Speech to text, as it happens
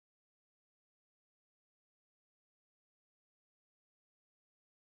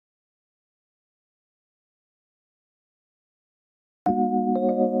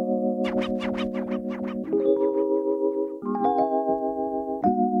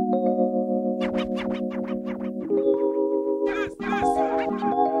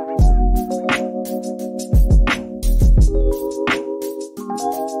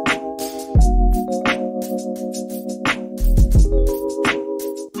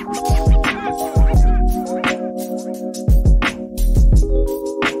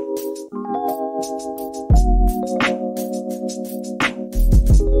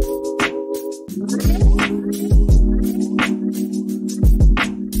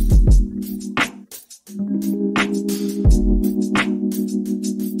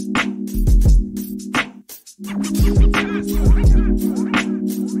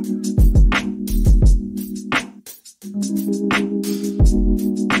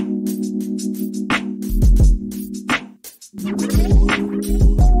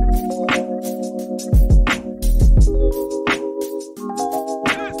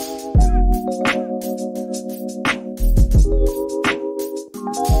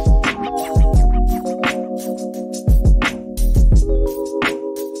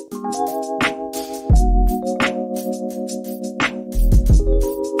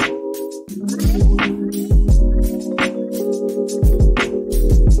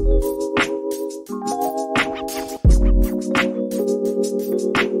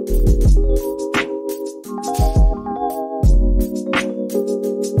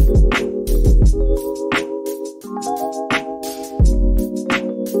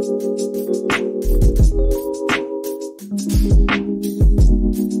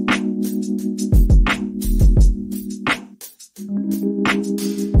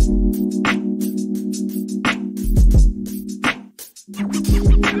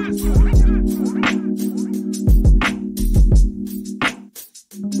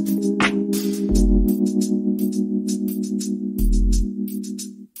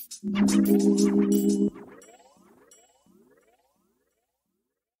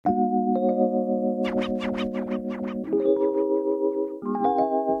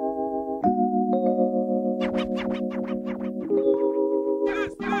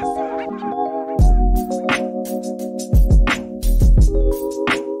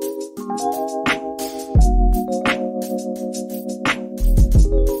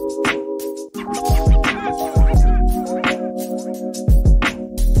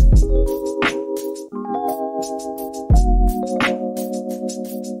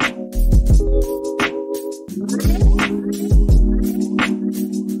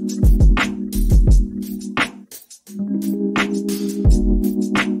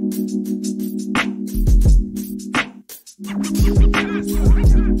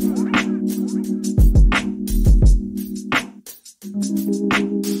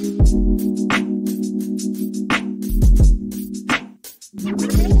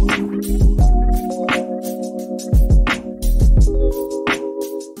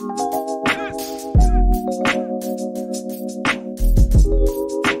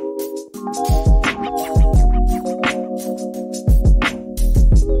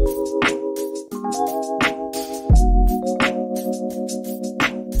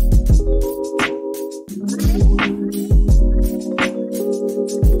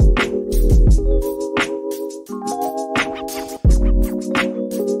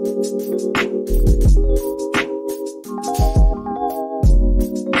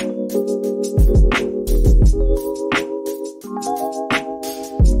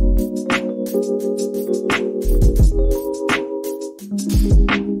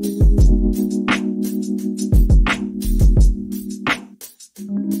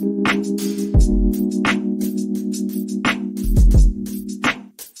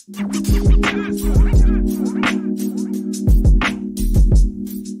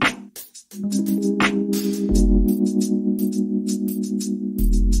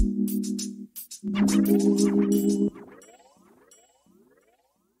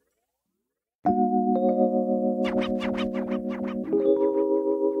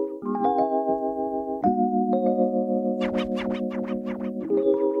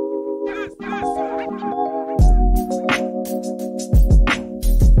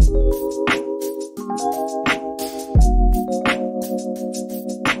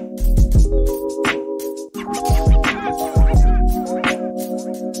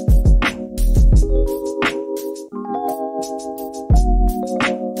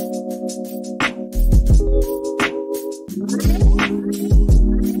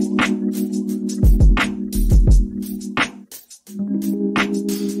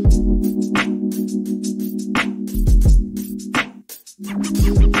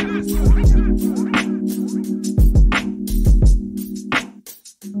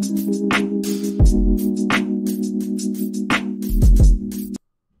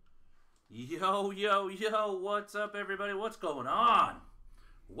Yo, what's up, everybody? What's going on?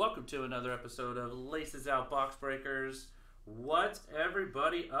 Welcome to another episode of LacesOut Box Breakers. What's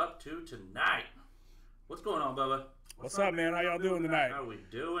everybody up to tonight? What's going on, Bubba? What's up, man? How y'all doing tonight? How we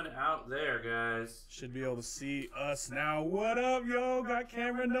doing out there, guys? Should be able to see us now. What up, yo? Got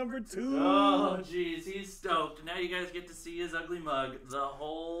camera number 2. Oh, jeez, he's stoked. Now you guys get to see his ugly mug the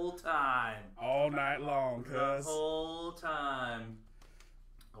whole time. All night long, cuz. The whole time.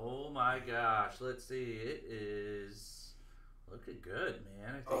 Oh my gosh, let's see. It is looking good, man.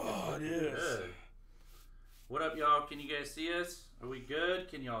 I think it's looking good. What up, y'all? Can you guys see us? Are we good?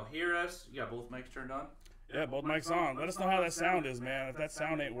 Can y'all hear us? You got both mics turned on? Yeah, both mics on. Let us know how that sound is, man. If that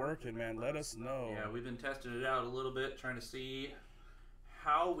sound ain't working, man, let us know. Yeah, we've been testing it out a little bit, trying to see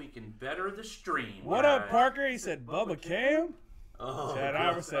how we can better the stream. What up, Parker? He said Bubba Cam? Oh, Chad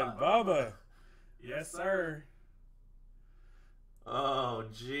Ivor said Bubba. Yes, sir. Oh,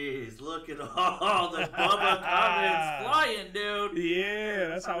 jeez. Look at all the Bubba comments flying, dude. Yeah,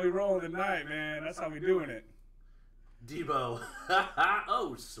 that's how we rolling tonight, man. That's how we doing it. Debo.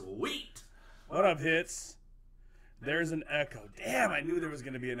 Oh, sweet. What up, Hits? There's an echo. Damn, I knew there was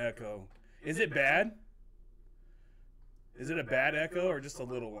going to be an echo. Is it bad? Is it a bad echo or just a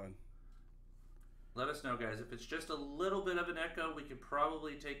little one? Let us know, guys. If it's just a little bit of an echo, we could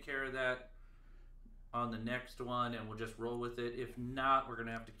probably take care of that on the next one, and we'll just roll with it. If not, we're going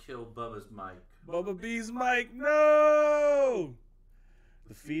to have to kill Bubba's mic. Bubba B's mic, no!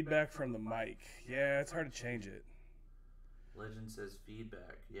 The feedback from the mic. Yeah, it's hard to change it. Legend says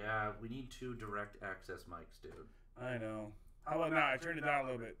feedback. Yeah, we need 2 direct access mics, dude. I know. How about now? I turned it down a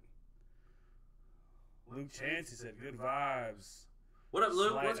little bit. Luke Chancey said, good vibes. What up,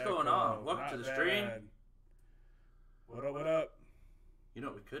 Luke? Slight What's going echo. on? Welcome Not to the bad. stream. What up, what up? You know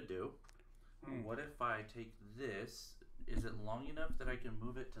what we could do? What if I take this? Is it long enough that I can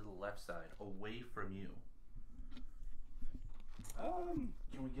move it to the left side, away from you?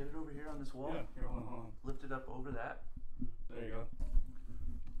 Can we get it over here on this wall? Yeah, here, hold on. Lift it up over that. There you go.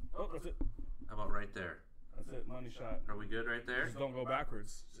 Oh, that's it. How about right there? That's it. Money shot. Are we good right there? Just don't go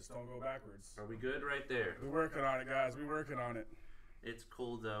backwards. Just don't go backwards. Are we good right there? We're working on it, guys. We're working on it. It's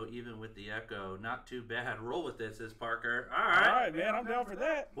cool though, even with the echo. Not too bad. Roll with this, says Parker. All right, man. I'm down for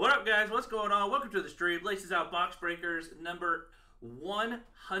that. What up, guys? What's going on? Welcome to the stream. Laces Out Box Breakers number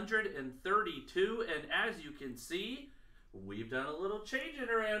 132. And as you can see, we've done a little changing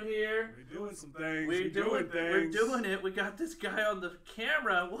around here. We're doing some things. We're doing it. We got this guy on the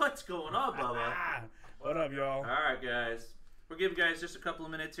camera. What's going on, Bubba? What up, y'all? All right, guys. We'll give you guys just a couple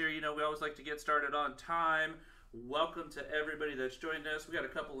of minutes here. You know, we always like to get started on time. Welcome to everybody that's joined us. We got a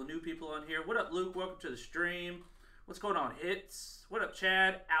couple of new people on here. What up, Luke? Welcome to the stream. What's going on, Hits? What up,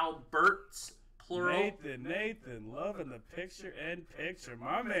 Chad? Alberts, plural. Nathan, loving the picture in picture.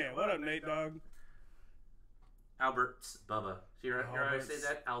 My man. What up, Nate, dog? Alberts, Bubba. Here I say Alberts.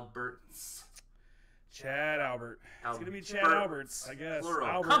 that, Alberts. Chad Albert. It's going to be Chad Alberts, Alberts, I guess. Plural.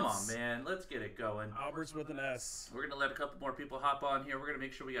 Alberts. Come on, man. Let's get it going. Alberts with an S. We're going to let a couple more people hop on here. We're going to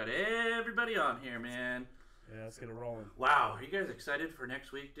make sure we got everybody on here, man. Yeah, let's get it rolling. Wow, are you guys excited for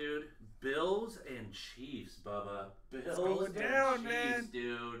next week, dude? Bills and Chiefs, Bubba. Bills going down, and Chiefs, man.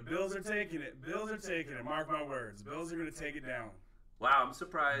 dude. Bills are taking it. Bills are taking it. Mark my words. Bills are going to take it down. Wow, I'm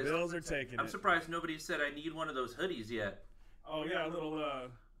surprised. Bills are taking it. I'm surprised nobody said I need one of those hoodies yet. Oh, yeah, a little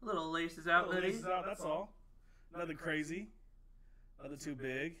Laces Out hoodie. laces out, that's all. Nothing crazy. Nothing too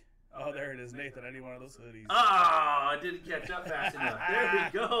big. Oh, there it is, Nathan. I need one of those hoodies. Oh, I didn't catch up fast enough. There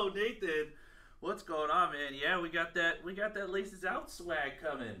we go, Nathan. What's going on, man? Yeah, we got that Laces Out swag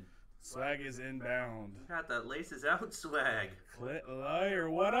coming. Swag is inbound. Got that Laces Out swag. Clint Liar,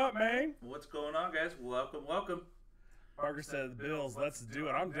 what up, man? What's going on, guys? Welcome, welcome. Parker said, Bills, let's do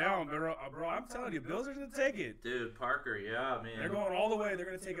it. I'm down, bro. I'm telling you, Bills are going to take it. Dude, Parker, yeah, man. They're going all the way. They're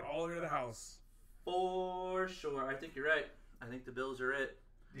going to take it all the way to the house. For sure. I think you're right. I think the Bills are it.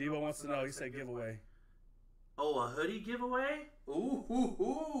 Debo wants to know. He said giveaway. Oh, a hoodie giveaway?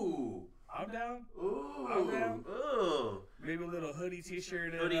 Ooh. I'm down. Ooh. I'm down. Ooh. Maybe a little hoodie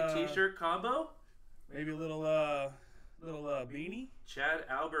t-shirt. Hoodie t-shirt combo? Maybe a little beanie. Chad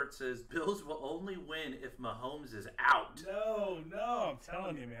Albert says Bills will only win if Mahomes is out. No. I'm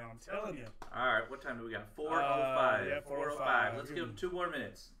telling you, man. I'm telling you. All right, what time do we got? 4:05. Yeah, 4:05. Let's give him 2 more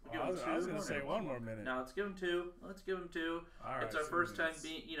minutes. I was going to say 1 more minute. No, let's give him 2. All right, It's our 2 first time minutes.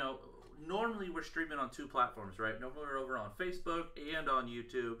 being, normally we're streaming on 2 platforms, right? Normally we're over on Facebook and on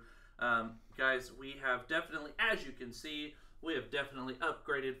YouTube. Guys, we have definitely, as you can see, we have definitely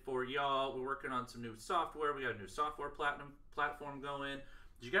upgraded for y'all. We're working on some new software. We got a new software platform going.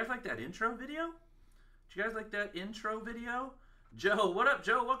 Did you guys like that intro video? Joe, what up,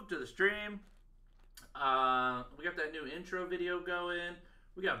 Joe? Welcome to the stream. We got that new intro video going.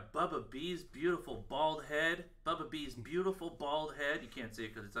 We got Bubba B's beautiful bald head. You can't see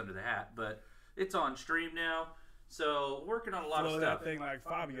it because it's under the hat, but it's on stream now. So working on a lot of stuff. That thing like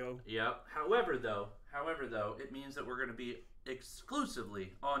Fabio. Yep. However, though, it means that we're going to be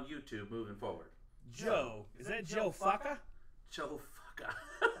exclusively on YouTube moving forward. Joe. Is that Joe Faka? Joe Fucka.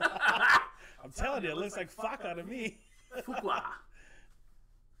 I'm telling you, it looks like Faka to me. Fuqua.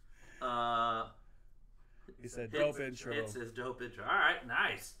 He said dope intro. It says dope intro. All right,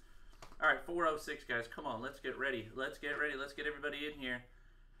 nice. All right, 4:06, guys. Come on, let's get ready. Let's get everybody in here.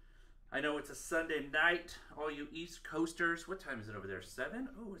 I know it's a Sunday night, all you East Coasters. What time is it over there? 7?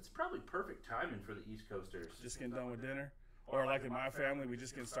 Oh, it's probably perfect timing for the East Coasters. Just getting done with dinner. Or like in my family, we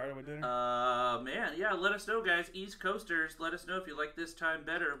just getting started with dinner. Man, yeah, let us know, guys. East Coasters, let us know if you like this time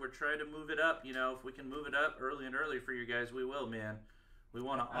better. We're trying to move it up. If we can move it up early and early for you guys, we will, man. We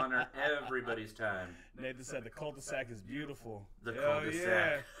want to honor everybody's time. Nathan said the cul-de-sac is beautiful. The cul-de-sac.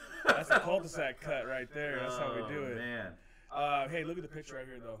 Yeah. That's a cul-de-sac cut right there. That's how we do it. Man. Hey, look at the picture right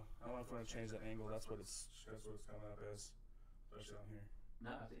here, though. I don't know if I want to change that angle. That's what it's coming up as. Especially on here. No,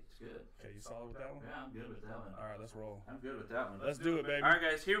 I think it's good. Okay, you solid with that one? Yeah, I'm good with that one. All right, let's roll. I'm good with that one. Let's do it, baby. All right,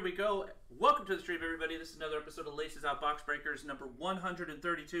 guys, here we go. Welcome to the stream, everybody. This is another episode of Laces Out Box Breakers, number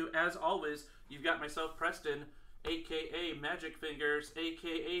 132. As always, you've got myself, Preston, a.k.a. Magic Fingers,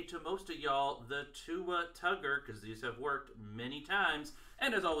 a.k.a. to most of y'all, the Tua Tugger, because these have worked many times.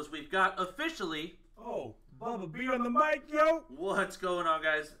 And as always, we've got officially... Oh, Bubba B on the mic, yo. What's going on,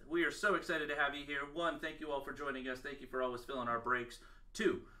 guys? We are so excited to have you here. One, thank you all for joining us. Thank you for always filling our breaks.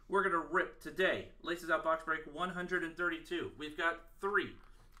 Two, we're going to rip today. Laces Out Box Break 132. We've got three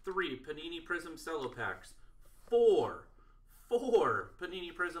Panini Prism Cello Packs. Four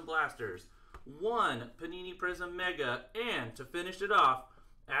Panini Prism Blasters. One Panini Prism Mega. And to finish it off,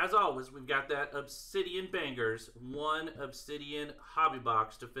 as always, we've got that Obsidian Bangers. One Obsidian Hobby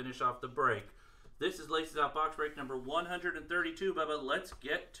Box to finish off the break. This is Laces Out Box Break number 132, Bubba. Let's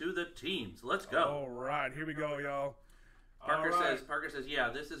get to the teams. Let's go. All right, here we go, y'all. Parker says,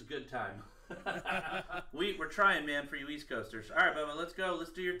 yeah, this is good time. We're trying, man, for you East Coasters. All right, Bubba, let's go. Let's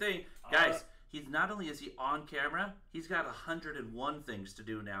do your thing. Guys, he's not only is he on camera, he's got 101 things to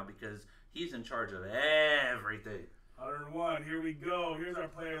do now because he's in charge of everything. 101, here we go. Here's our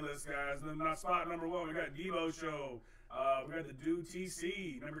playlist, guys. And then spot number 1, we got Devo Show. We got the Dude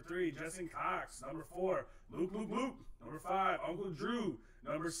TC. Number 3, Justin Cox. Number 4, Luke. Number 5, Uncle Drew.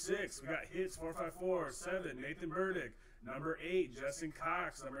 Number 6, we got Hits 454. 7, Nathan Burdick. Number 8, Justin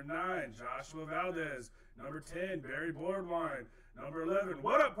Cox. Number 9, Joshua Valdez. Number 10, Barry Boardwine. Number 11,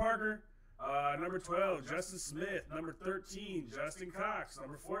 what up, Parker? Number 12, Justin Smith. Number 13, Justin Cox.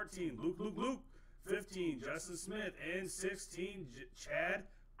 Number 14, Luke. 15, Justin Smith. And 16, Chad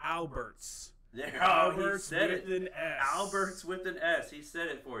Alberts. Alberts with an S. Alberts with an S. He said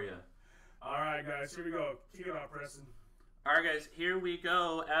it for you. All right, guys, here we go. Kick it off, Preston. All right, guys, here we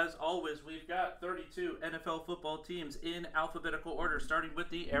go. As always, we've got 32 NFL football teams in alphabetical order, starting with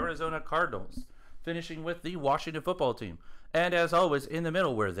the Arizona Cardinals, finishing with the Washington football team. And as always, in the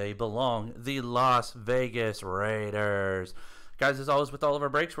middle where they belong, the Las Vegas Raiders. Guys, as always with all of our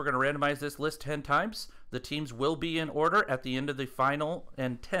breaks, we're going to randomize this list 10 times. The teams will be in order at the end of the final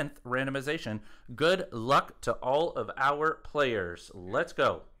and 10th randomization. Good luck to all of our players. Let's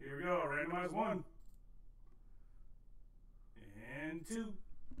go. Here we go. Randomize 1. And 2.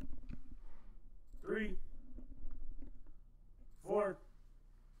 3. 4.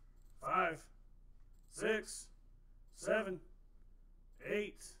 5. 6. 7.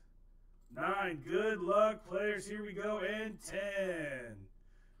 8. 9. Good luck, players. Here we go. And 10.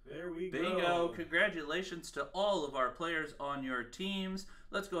 There we go. Bingo. Congratulations to all of our players on your teams.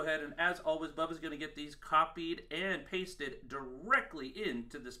 Let's go ahead and, as always, Bubba's going to get these copied and pasted directly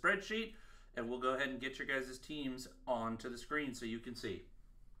into the spreadsheet. And we'll go ahead and get your guys' teams onto the screen so you can see.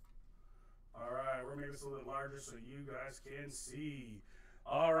 All right. We're making this a little larger so you guys can see.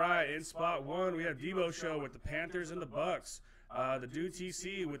 All right. In spot 1, we have Devo Show with the Panthers and the Bucks. The Dude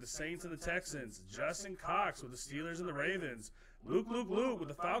TC with the Saints and the Texans. Justin Cox with the Steelers and the Ravens. Luke with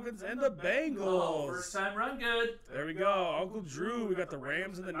the Falcons and the Bengals. Oh, first time run good. There we go. Uncle Drew, we got the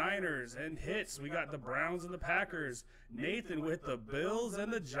Rams and the Niners. And Hits, we got the Browns and the Packers. Nathan with the Bills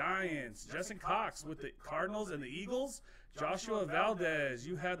and the Giants. Justin Cox with the Cardinals and the Eagles. Joshua Valdez,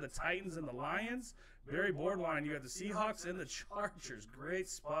 you had the Titans and the Lions. Barry Boardwine, you got the Seahawks and the Chargers. Great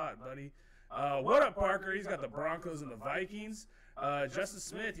spot, buddy. What up, Parker? He's got the Broncos and the Vikings. Justin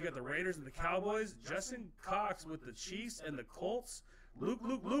Smith, you got the Raiders and the Cowboys. Justin Cox with the Chiefs and the Colts. Luke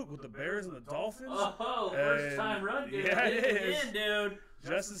with the Bears and the Dolphins. Oh, first time run, dude. Yeah, it is. In, dude.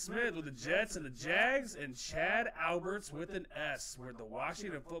 Justin Smith with the Jets and the Jags. And Chad Alberts with an S. We're the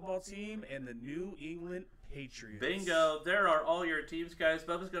Washington football team and the New England Patriots. Bingo. There are all your teams, guys.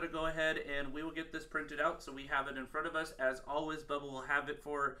 Bubba's going to go ahead and we will get this printed out so we have it in front of us. As always, Bubba will have it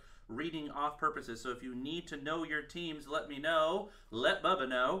for reading off purposes. So if you need to know your teams, let me know. Let Bubba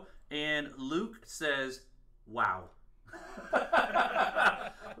know. And Luke says, wow.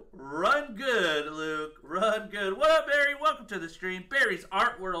 Run good, Luke. Run good. What up, Barry? Welcome to the stream. Barry's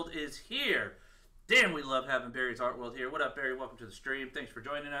Art World is here. Damn, we love having Barry's Art World here. What up, Barry? Welcome to the stream. Thanks for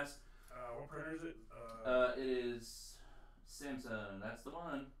joining us. What printer is it? It is Samsung. That's the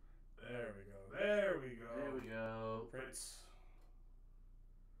one. There we go. There we go. Prints.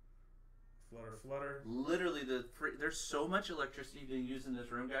 Flutter. Literally, there's so much electricity being used in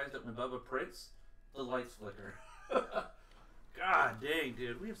this room, guys, that when Bubba prints, the lights flicker. God dang,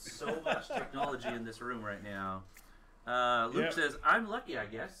 dude. We have so much technology in this room right now. Luke says, I'm lucky, I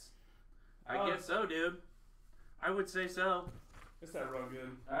guess. I guess so, dude. I would say so. It's that run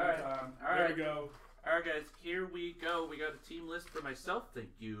good. All right. There we go. All right, guys. Here we go. We got a team list for myself.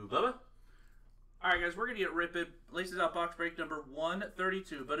 Thank you, Bubba. All right, guys, we're going to get ripping. Laces Out Box Break number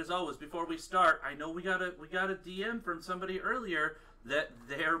 132. But as always, before we start, I know we got a DM from somebody earlier that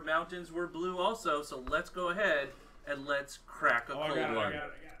their mountains were blue also. So let's go ahead and let's crack a cold one. I got it.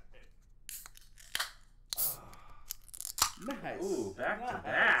 Nice. Ooh, back to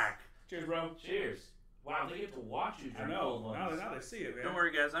back. Cheers, bro. Cheers. Wow, they get to watch you I drink know. cold ones. Now they see it, man. Don't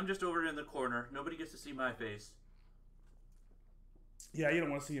worry, guys. I'm just over in the corner. Nobody gets to see my face. Yeah, you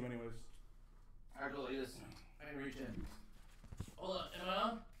don't want to see him anyways. All right, go like this. I can reach in. Hold on. Am I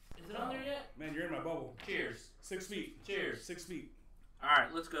on? Is it on there yet? Man, you're in my bubble. Cheers. 6 feet. Cheers. 6 feet. All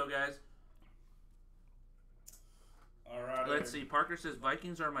right, let's go, guys. All right. Let's see. Parker says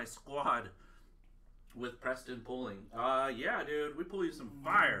Vikings are my squad with Preston pulling. Yeah, dude. We pull you some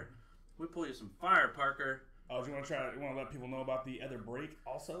fire. We pull you some fire, Parker. Oh, do you want to try? You want to let people know about the other break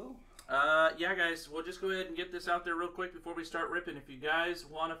also? Yeah, guys. We'll just go ahead and get this out there real quick before we start ripping. If you guys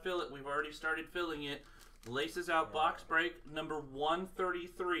want to fill it, we've already started filling it. Laces Out Box Break number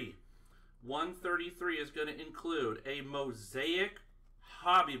 133. 133 is going to include a Mosaic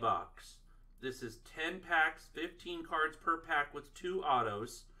Hobby Box. This is 10 packs, 15 cards per pack with 2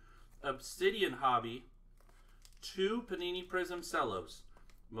 autos. Obsidian Hobby, 2 Panini Prism Cellos.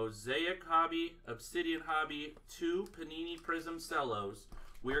 Mosaic Hobby, Obsidian Hobby, 2 Panini Prism Cellos.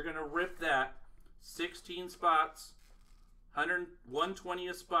 We're going to rip that 16 spots, 120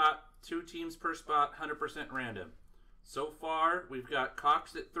 a spot, 2 teams per spot, 100% random. So far, we've got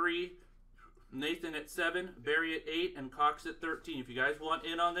Cox at 3, Nathan at 7, Barry at 8, and Cox at 13. If you guys want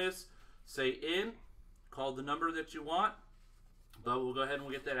in on this, say in, call the number that you want. But we'll go ahead and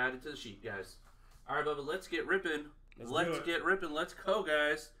we'll get that added to the sheet, guys. All right, Bubba, let's get ripping. Let's get ripping. Let's go,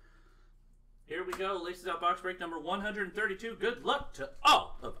 guys. Here we go. Laces Out Box Break number 132. Good luck to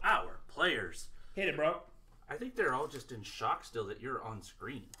all of our players. Hit it, bro. I think they're all just in shock still that you're on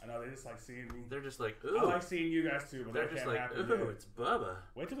screen. I know, they just like seeing me. They're just like, ooh. I like seeing you guys too, but they're that just can't like, happen. ooh, it's Bubba.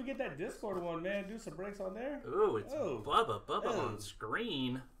 Wait till we get that Discord one, man. Do some breaks on there. Ooh, it's Bubba. Bubba on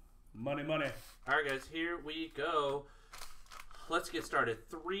screen. Money, money. All right, guys, here we go. Let's get started.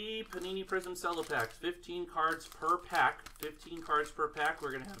 3 Panini Prism Cello packs, 15 cards per pack. 15 cards per pack.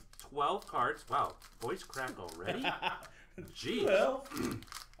 We're going to have 12 cards. Wow, voice crack already? Jeez. Well,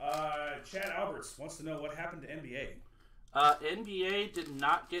 Chad Alberts wants to know what happened to NBA. NBA did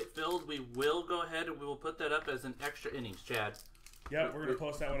not get filled. We will go ahead and we will put that up as an extra innings, Chad. Yep, we're going to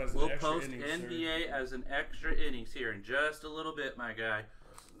post that one as an we'll extra post innings. NBA as an extra innings here in just a little bit, my guy.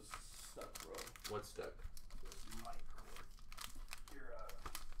 This is stuck, bro. What's stuck? This mic cord. Your,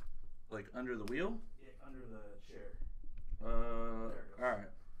 like under the wheel? Yeah, under the chair. All right.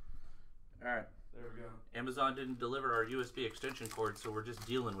 All right. There we go. Amazon didn't deliver our USB extension cord, so we're just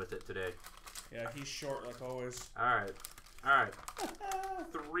dealing with it today. Yeah, he's short like always. All right. All right.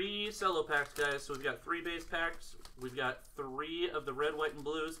 3 cello packs, guys. So we've got 3 base packs. We've got 3 of the red, white, and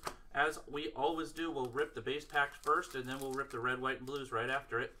blues. As we always do, we'll rip the base packs first, and then we'll rip the red, white, and blues right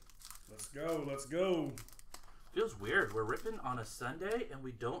after it. Let's go. Let's go. Feels weird. We're ripping on a Sunday, and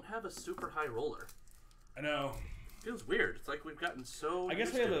we don't have a super high roller. I know. Feels weird. It's like we've gotten so. I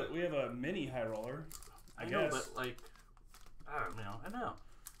guess we have a mini high roller. I know, but like, I don't know. I know.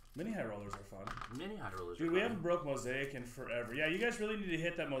 Mini high rollers are fun. Mini high rollers. Dude, are we fun. haven't broke Mosaic in forever. Yeah, you guys really need to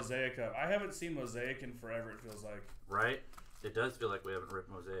hit that Mosaic up. I haven't seen Mosaic in forever. It feels like. Right. It does feel like we haven't ripped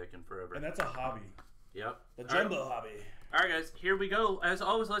Mosaic in forever. And that's a hobby. Yep. The jumbo hobby. All right, guys. Here we go. As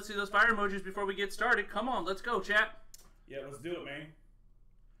always, let's see those fire emojis before we get started. Come on, let's go, chat. Yeah, let's do it, man.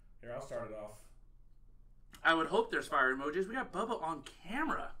 Here, I'll start it off. I would hope there's fire emojis. We got Bubba on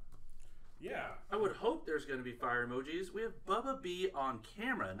camera. Yeah. I would hope there's going to be fire emojis. We have Bubba B on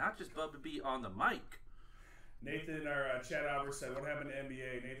camera, not just Bubba B on the mic. Nathan, our Chad Albert said, what happened to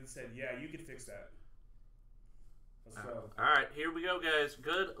NBA? Nathan said, yeah, you could fix that. Let's go. All right, here we go, guys.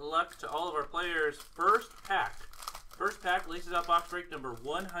 Good luck to all of our players. First pack. First pack, Laces Out Box Break number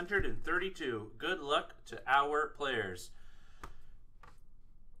 132. Good luck to our players.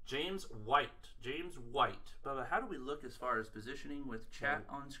 James White. James White. Bubba, how do we look as far as positioning with chat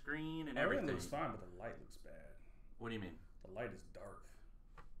on screen and everything? Everything looks fine, but the light looks bad. What do you mean? The light is dark.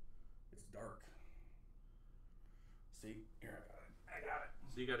 It's dark. See? Here, I got it.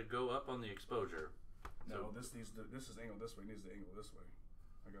 So you got to go up on the exposure. No, this is angled this way. It needs to angle this way.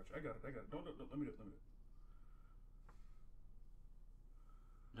 I got you. I got it. Don't let me do it.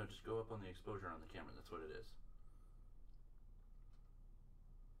 No, just go up on the exposure on the camera. That's what it is.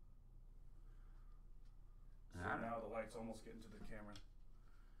 So now the light's almost getting to the camera.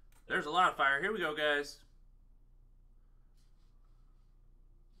 There's a lot of fire. Here we go, guys.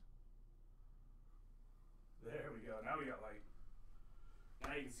 There we go. Now we got light.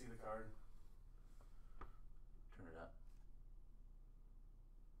 Now you can see the card. Turn it up.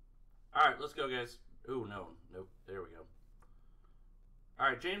 All right, let's go, guys. Ooh, no. Nope. There we go. All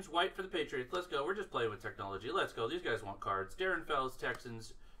right, James White for the Patriots. Let's go. We're just playing with technology. Let's go. These guys want cards. Darren Fells,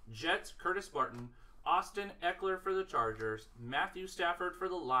 Texans. Jets, Curtis Barton. Austin Eckler for the Chargers. Matthew Stafford for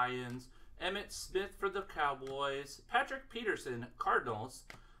the Lions. Emmitt Smith for the Cowboys. Patrick Peterson, Cardinals.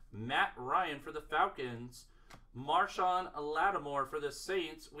 Matt Ryan for the Falcons. Marshawn Lattimore for the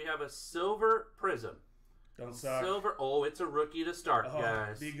Saints. We have a silver prism. Don't suck. Silver. Oh, it's a rookie to start,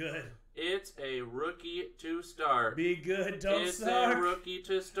 guys. Be good. It's a rookie to start. Be good. Don't it's suck. It's a rookie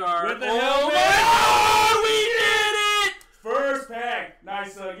to start. With the helmet. Oh, we did it! First pack.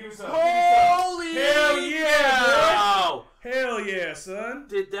 Nice, son. Give me some. Holy Hell yeah, wow. Hell yeah, son.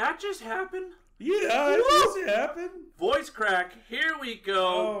 Did that just happen? Yeah, it just happened. Voice crack. Here we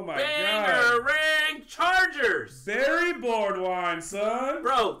go. Oh, my Banger God. ring Chargers. Berry board wine, son.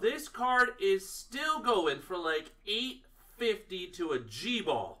 Bro, this card is still going for like $8.50 to a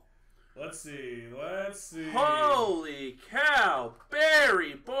G-ball. Let's see. Holy cow.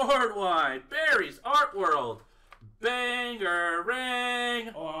 Barry board wine. Barry's Art World. Banger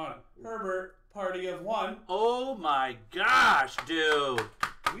ring. Hold on. Herbert, party of one. Oh my gosh, dude.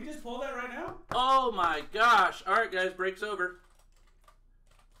 Did we just pull that right now? Oh my gosh. Alright guys, break's over.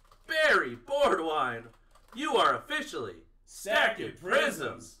 Barry board wine. You are officially stacking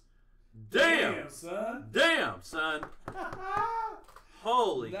prisms. Damn, son. Damn, son.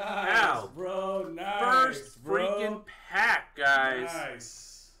 Holy nice, cow. Bro. Nice. First bro. freaking pack, guys.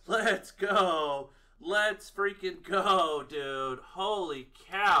 Nice. Let's go. Let's freaking go, dude. Holy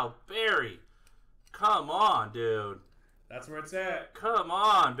cow. Barry. Come on, dude. That's where it's at. Come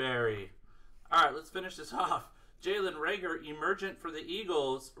on, Barry. All right, let's finish this off. Jalen Reagor, emergent for the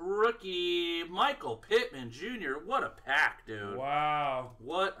Eagles. Rookie Michael Pittman Jr. What a pack, dude. Wow.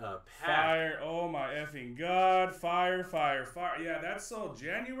 What a pack. Fire. Oh, my effing God. Fire. Yeah, that's sold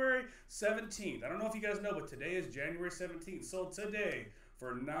January 17th. I don't know if you guys know, but today is January 17th. Sold today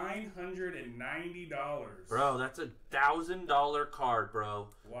for $990. Bro, that's $1,000 card, bro.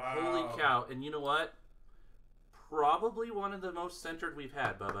 Wow. Holy cow. And you know what? Probably one of the most centered we've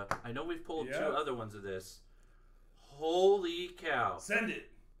had, Bubba. I know we've pulled 2 other ones of this. Holy cow. Send it.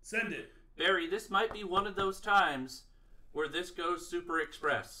 Barry, this might be one of those times where this goes Super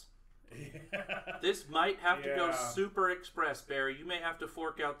Express. Yeah. This might have to go Super Express, Barry. You may have to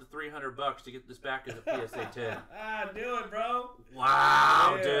fork out the $300 to get this back as a PSA 10. Do it, bro.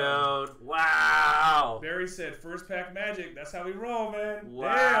 Wow, dude. Wow. Barry said first pack magic. That's how we roll, man.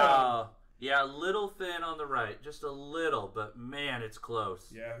 Wow. Damn. Yeah, a little thin on the right. Just a little, but man, it's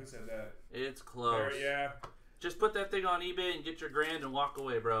close. Yeah, who said that? It's close. Barry, yeah. Just put that thing on eBay and get your grand and walk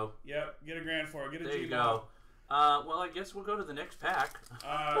away, bro. Yep, get a grand for it. Get a There you G-ball. go. Well, I guess we'll go to the next pack.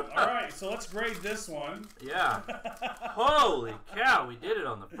 All right, so let's grade this one. Yeah. Holy cow, we did it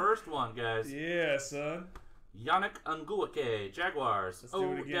on the first one, guys. Yeah, son. Yannick Ngakoue, Jaguars. Let's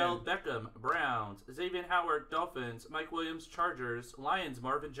do it again. Odell Beckham, Browns. Xavier Howard, Dolphins. Mike Williams, Chargers. Lions,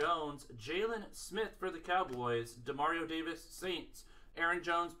 Marvin Jones. Jalen Smith for the Cowboys. Demario Davis, Saints. Aaron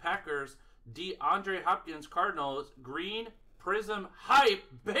Jones, Packers. DeAndre Hopkins, Cardinals. Green Prism Hype,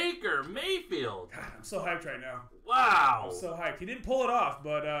 Baker Mayfield. God, I'm so hyped right now. Wow. I'm so hyped. He didn't pull it off,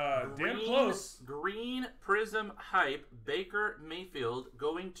 but damn close. Green Prism Hype, Baker Mayfield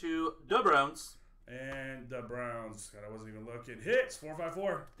going to the Browns. And the Browns. God, I wasn't even looking. Hits,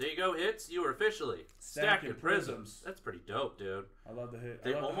 454. There you go, hits. You are officially stacking prisms. That's pretty dope, dude. I love the hit.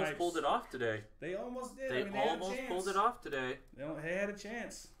 They almost pulled it off today. They almost did. They almost pulled it off today. They had a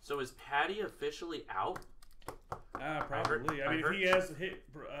chance. So is Patty officially out? Probably. I mean, if he has hit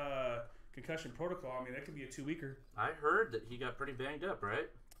concussion protocol, I mean, that could be a 2-weeker. I heard that he got pretty banged up, right?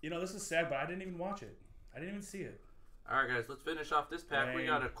 You know, this is sad, but I didn't even watch it. I didn't even see it. All right, guys, let's finish off this pack. We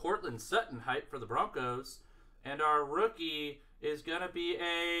got a Cortland Sutton hype for the Broncos, and our rookie is gonna be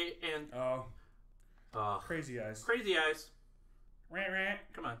Crazy Eyes. Crazy Eyes. Rant.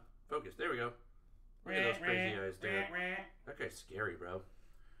 Come on, focus. There we go. Look at those crazy eyes, dude. That guy's scary, bro.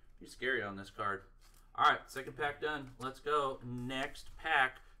 He's scary on this card. All right, second pack done. Let's go. Next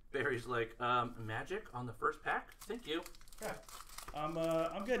pack. Barry's like, magic on the first pack? Thank you. Yeah.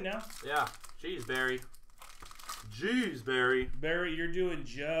 I'm good now. Yeah. Jeez, Barry. Jeez, Barry. Barry, you're doing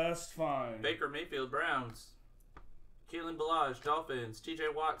just fine. Baker Mayfield, Browns. Kalen Ballage, Dolphins. T.J.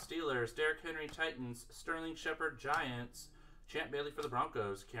 Watt, Steelers. Derrick Henry, Titans. Sterling Shepard, Giants. Champ Bailey for the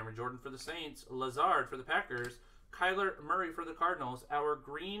Broncos. Cameron Jordan for the Saints. Lazard for the Packers. Kyler Murray for the Cardinals. Our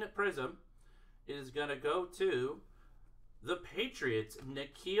green prism is going to go to the Patriots.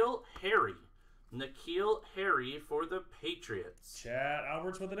 N'Keal Harry. N'Keal Harry for the Patriots. Chad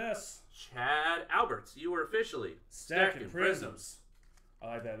Alberts with an S. Chad Alberts. You are officially stacking prisms. I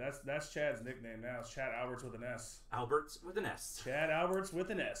like that. That's Chad's nickname now. It's Chad Alberts with an S. Alberts with an S. Chad Alberts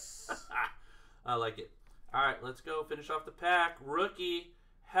with an S. I like it. All right, let's go finish off the pack. Rookie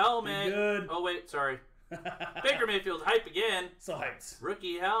helmet. Be good. Oh, wait, sorry. Baker Mayfield hype again. So hyped.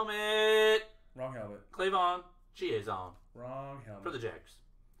 Rookie helmet. Wrong helmet. Clavon Chiazon Wrong helmet. for the Jags.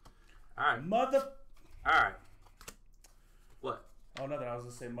 All right. Mother. All right. What? Oh, nothing. I was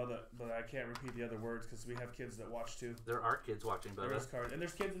going to say mother, but I can't repeat the other words because we have kids that watch too. There are kids watching, There Bubba. is cards. And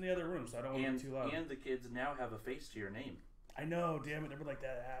there's kids in the other room, so I don't want to be too loud. And the kids now have a face to your name. I know, damn it. They were like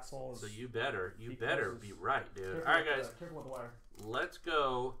that asshole. So you better be right, dude. All right, guys. Careful with the wire. Let's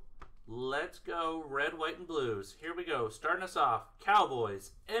go. Let's go. Red, white, and blues. Here we go. Starting us off.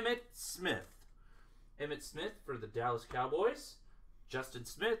 Cowboys. Emmitt Smith. Emmitt Smith for the Dallas Cowboys. Justin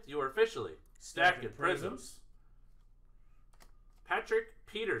Smith, you are officially Stacking Prisms. Patrick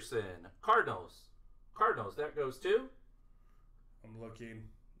Peterson. Cardinals. Cardinals, that goes to? I'm looking.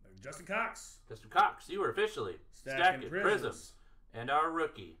 Justin Cox. Justin Cox, you are officially Stacking Prisms. And our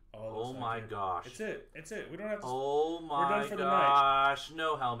rookie. Oh my gosh. It's it. It's it. We don't have to. Oh my we're done for gosh. The night.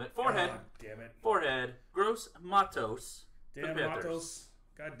 No helmet. Forehead. God damn it. Forehead. Gross Matos. Damn Matos.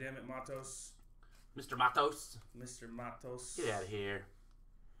 God damn it, Matos. Mr. Matos. Mr. Matos. Get out of here.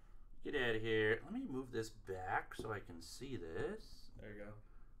 Get out of here. Let me move this back so I can see this. There you go.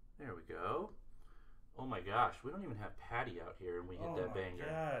 There we go. Oh my gosh. We don't even have Patty out here and we hit that banger.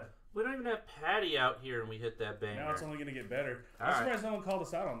 God. We don't even have Patty out here and we hit that banger. Now it's only going to get better. All I'm surprised no one called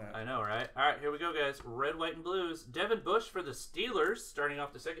us out on that. I know, right? All right, here we go, guys. Red, white, and blues. Devin Bush for the Steelers, starting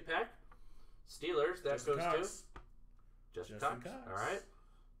off the second pack. Steelers, that Justin goes Cox. to Justin Cox. All right.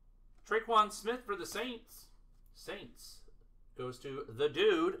 Traquan Smith for the Saints. Saints goes to the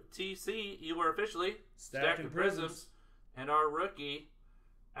dude, TC. You are officially Stacking Prisms. And our rookie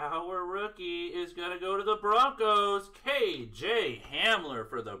is going to go to the Broncos. KJ Hamler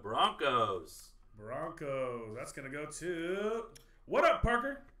for the Broncos. Broncos. That's going to go to... What up,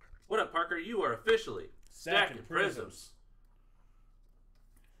 Parker? What up, Parker? You are officially Stacking Prisms.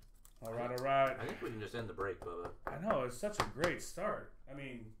 All right, all right. I think we can just end the break, Bubba. I know. It's such a great start. I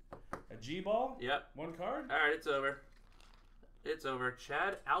mean, a G-ball? Yep. One card? All right, it's over. It's over.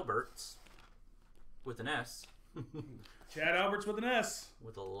 Chad Alberts with an S. Chad Alberts with an S.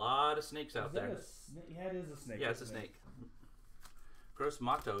 With a lot of snakes out there. Yeah, it is a snake. Yeah, it's a snake. Gross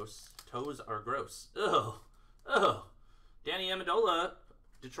Matos. Toes are gross. Ugh. Ugh. Danny Amendola,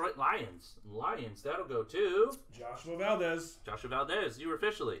 Detroit Lions. Lions, that'll go to... Joshua Valdez. Joshua Valdez, you are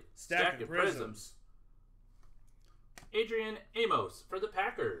officially Stacking Prisms. Adrian Amos for the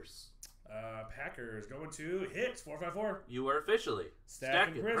Packers. Packers going to Hicks, 454. You are officially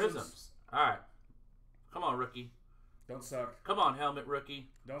Stacking Prisms. All right. Come on, rookie. Don't suck. Come on, helmet rookie.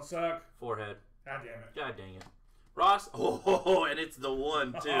 Don't suck. Forehead. God damn it. God dang it. Ross. Oh, and it's the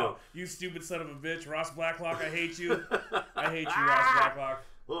one, too. Oh, you stupid son of a bitch. Ross Blacklock, I hate you. I hate you, Ross Blacklock.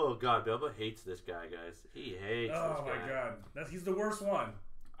 Oh, God. Bubba hates this guy, guys. He hates this guy. Oh, my God. He's the worst one.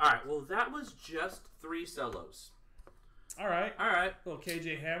 All right. Well, that was just 3 solos. All right. All right. Little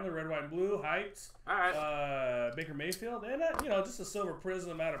KJ Hamler, red, white, and blue, hyped. All right. Baker Mayfield, and just a silver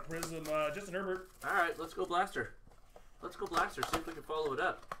prism out of prism. Justin Herbert. All right. Let's go blaster. Let's go blaster. See if we can follow it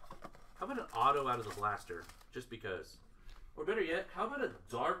up. How about an auto out of the blaster? Just because. Or better yet, how about a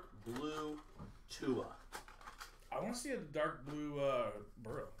dark blue Tua? I want to see a dark blue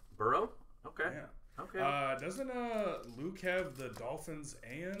Burrow. Burrow? Okay. Yeah. Okay. Doesn't Luke have the Dolphins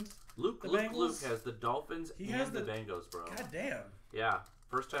and Luke has the Dolphins and the Bengals, bro. God damn. Yeah.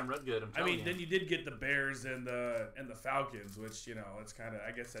 First time run good, I'm telling you. Then you did get the Bears and the Falcons, which, it's kind of,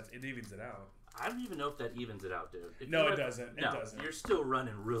 I guess it evens it out. I don't even know if that evens it out, dude. No, it doesn't. It doesn't. You're still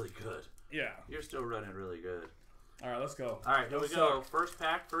running really good. Yeah. You're still running really good. All right, let's go. All right, here we go. First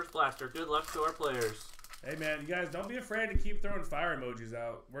pack, first blaster. Good luck to our players. Hey, man, you guys, don't be afraid to keep throwing fire emojis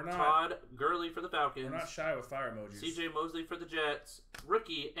out. We're not... Todd Gurley for the Falcons. We're not shy with fire emojis. CJ Mosley for the Jets.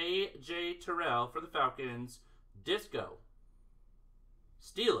 Rookie A.J. Terrell for the Falcons. Disco.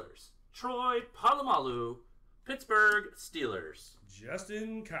 Steelers. Troy Polamalu. Pittsburgh Steelers.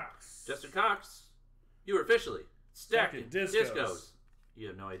 Justin Cox. Justin Cox. You were officially Stacking Discos. Discos. You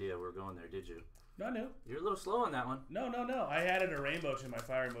have no idea we're going there, did you? No, I knew. You're a little slow on that one. No. I added a rainbow to my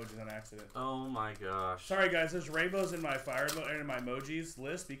fire emojis on accident. Oh my gosh. Sorry guys, there's rainbows in my in my emojis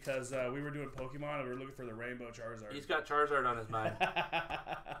list because we were doing Pokemon and we were looking for the rainbow Charizard. He's got Charizard on his mind.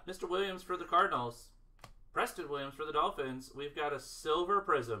 Mr. Williams for the Cardinals. Preston Williams for the Dolphins. We've got a silver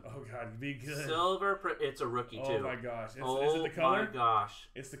prism. Oh God, be good. It's a rookie too. Oh my gosh. Is it the color? Oh my gosh.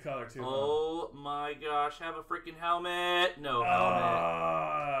 It's the color too. Oh my gosh. Have a freaking helmet. No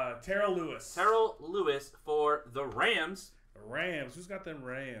helmet. Terrell Lewis. Terrell Lewis for the Rams. The Rams. Who's got them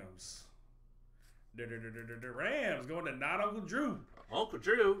Rams? Rams going to not Uncle Drew. Uncle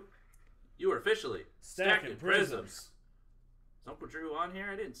Drew, you are officially Stacking Prisms. Is Uncle Drew on here?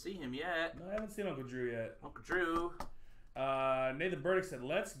 I didn't see him yet. No, I haven't seen Uncle Drew yet. Uncle Drew. Nathan Burdick said,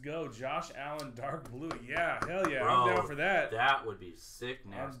 "Let's go, Josh Allen, dark blue." Yeah, hell yeah, Bro, I'm down for that. That would be sick.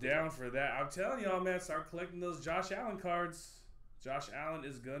 Nasty. I'm down for that. I'm telling y'all, man, start collecting those Josh Allen cards. Josh Allen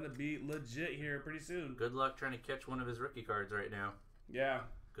is gonna be legit here pretty soon. Good luck trying to catch one of his rookie cards right now. Yeah.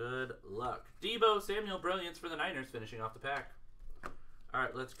 Good luck. Debo Samuel Brilliance for the Niners finishing off the pack. All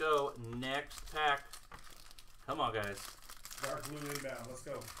right, let's go. Next pack. Come on, guys. Dark blue inbound. Let's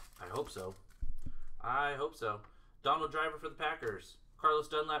go. I hope so. I hope so. Donald Driver for the Packers. Carlos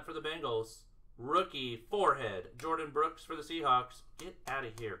Dunlap for the Bengals. Rookie forehead. Jordan Brooks for the Seahawks. Get out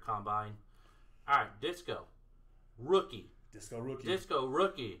of here, Combine. All right, Disco. Rookie. Disco rookie. Disco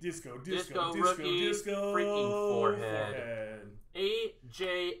rookie. Disco rookie. disco. Freaking forehead.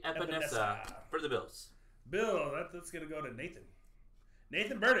 A.J. Epinesa for the Bills. Bill, that's going to go to Nathan.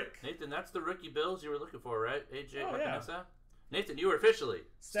 Nathan Burdick. Nathan, that's the rookie Bills you were looking for, right? A.J. Epinesa? Yeah. Nathan, you were officially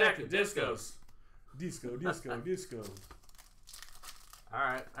stacking discos. Disco. All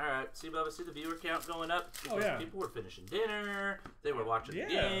right. See, Bubba, see the viewer count going up? Because people were finishing dinner. They were watching the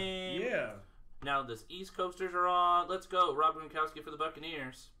game. Yeah. Now this East Coasters are on. Let's go. Rob Gronkowski for the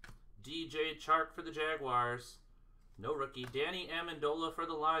Buccaneers. DJ Chark for the Jaguars. No rookie. Danny Amendola for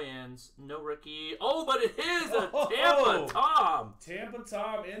the Lions. No rookie. Oh, but it is a Tampa Tom. Tampa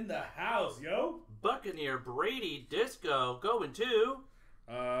Tom in the house, yo. Buccaneer Brady Disco going to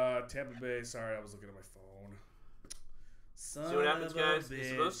Tampa Bay. Sorry, I was looking at my phone. See what happens, guys. He's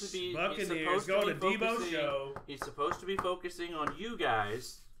supposed to be Buccaneers going to Debo show. He's supposed to be focusing on you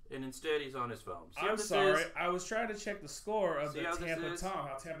guys, and instead he's on his phone. I'm sorry. I was trying to check the score of the Tampa Tom.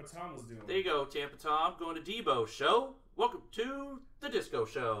 How Tampa Tom was doing. There you go, Tampa Tom going to Debo show. Welcome to the Disco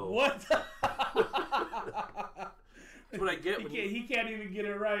Show. What? That's what I get when he can't even get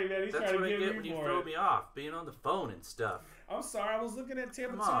it right, man. He's trying to get me when you throw me off, being on the phone and stuff. I'm sorry, I was looking at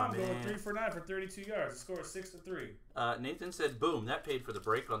Tampa Tom going 3 for 9 for 32 yards. The score is 6-3. Nathan said, "Boom!" That paid for the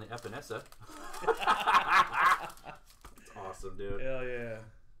break on the Epinesa. That's awesome, dude. Hell yeah.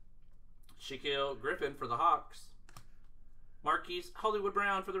 Shaquille Griffin for the Hawks. Marquise Hollywood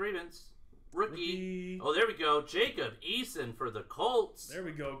Brown for the Ravens. Rookie. Oh, there we go. Jacob Eason for the Colts. There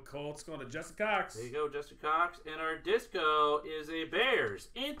we go. Colts going to Justin Cox. There you go, Justin Cox. And our disco is a Bears.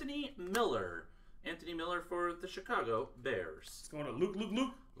 Anthony Miller. Anthony Miller for the Chicago Bears. It's going to Luke.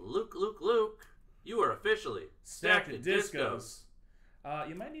 Luke. You are officially stacking discos.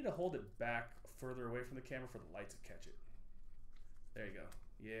 You might need to hold it back further away from the camera for the light to catch it. There you go.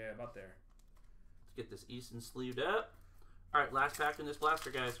 Yeah, about there. Let's get this Easton sleeved up. All right, last pack in this blaster,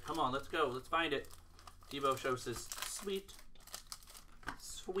 guys. Come on, let's go. Let's find it. Debo Show says, sweet.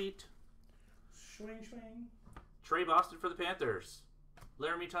 Sweet. Swing. Trey Boston for the Panthers.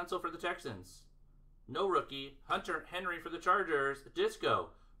 Laramie Tunsil for the Texans. No rookie. Hunter Henry for the Chargers.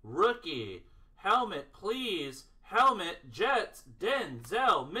 Disco. Rookie. Helmet, please. Helmet. Jets.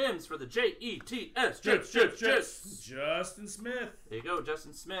 Denzel Mims for the Jets. Jets. Justin Smith. There you go,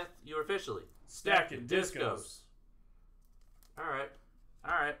 Justin Smith. You're officially stacking discos. All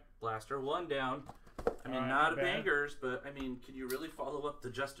right. Blaster one down. I mean, not bangers, but I mean, can you really follow up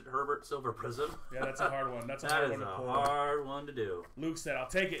the Justin Herbert Silver Prism? Yeah, that's a hard one. That's a hard one to pull. Hard one to do. Luke said, "I'll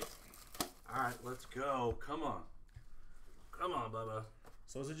take it." All right, let's go. Come on, Bubba.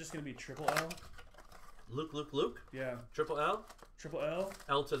 So is it just gonna be triple L? Luke. Yeah. Triple L. Triple L.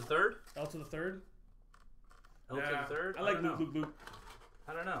 L to the third. L to the third. L to the third. I like Luke.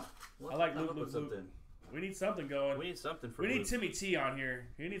 I don't know. I like Luke. We need something going. We need something for. We need Timmy T on here.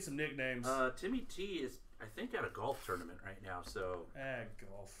 You need some nicknames. Timmy T is, I think, at a golf tournament right now. So.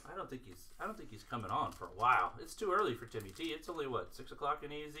 Golf. I don't think he's coming on for a while. It's too early for Timmy T. It's only what, 6 o'clock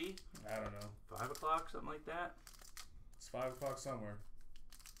in AZ? I don't know. 5 o'clock, something like that. It's 5 o'clock somewhere.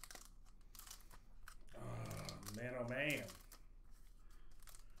 Oh man.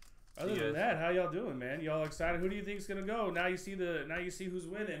 Other than that, how y'all doing, man? Y'all excited? Who do you think's gonna go? Now you see who's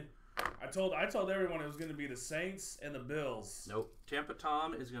winning. I told everyone it was gonna be the Saints and the Bills. Nope. Tampa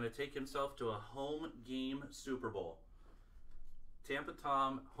Tom is gonna take himself to a home game Super Bowl. Tampa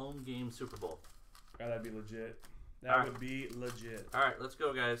Tom home game Super Bowl. God, that'd be legit. That would be legit. All right, let's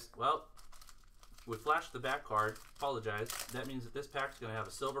go, guys. Well, we flashed the back card. Apologize. That means that this pack's gonna have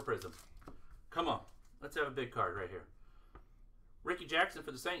a silver prism. Come on. Let's have a big card right here. Ricky Jackson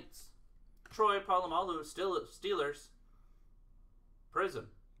for the Saints. Troy Polamalu, Steelers. Prism.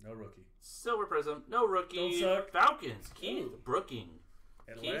 No rookie. Silver prism. No rookie. Don't suck. Falcons. Keith Brooking.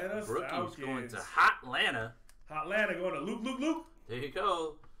 Atlanta Falcons. Going to Hot Atlanta. Hot Atlanta going to Luke. There you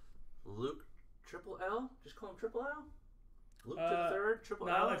go. Luke Triple L. Just call him Triple L. Luke to the third. Triple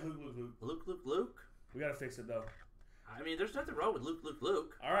L. I like Luke. Luke. We got to fix it, though. I mean, there's nothing wrong with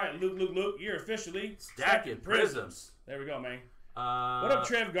Luke. All right, Luke, you're officially stacking prisms. There we go, man. What up,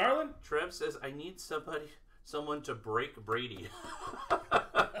 Trev Garland? Trev says, I need someone to break Brady.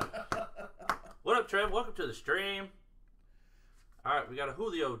 What up, Trev? Welcome to the stream. All right, we got a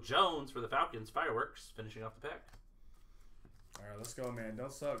Julio Jones for the Falcons. Fireworks, finishing off the pack. All right, let's go, man.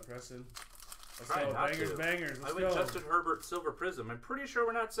 Don't suck, Preston. Let's Try go. not Bangers, to. bangers. Let's I went go. Justin Herbert Silver Prism. I'm pretty sure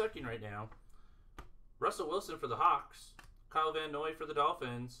we're not sucking right now. Russell Wilson for the Hawks. Kyle Van Noy for the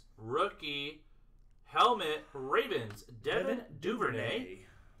Dolphins. Rookie helmet Ravens. Devin Duvernay.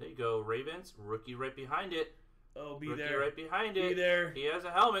 There you go, Ravens. Rookie right behind it. Oh, be Rookie there. right behind it. Be there. He has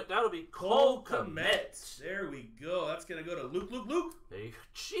a helmet. That'll be Cole Kmet. There we go. That's going to go to Luke. There you go.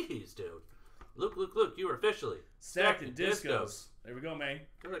 Jeez, dude. Luke, you are officially Stacked in discos. There we go, man.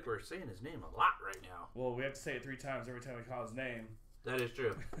 I feel like we're saying his name a lot right now. Well, we have to say it 3 times every time we call his name. That is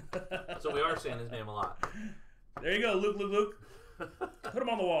true. So we are saying his name a lot. There you go, Luke. Put him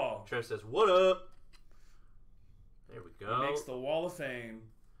on the wall. Trev says, what up? There we go. He makes the Wall of Fame.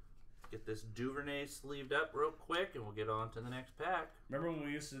 Get this Duvernay sleeved up real quick, and we'll get on to the next pack. Remember when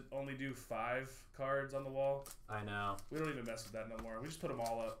we used to only do 5 cards on the wall? I know. We don't even mess with that no more. We just put them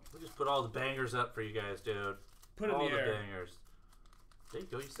all up. We just put all the bangers up for you guys, dude. Put it in the air. All the bangers. There you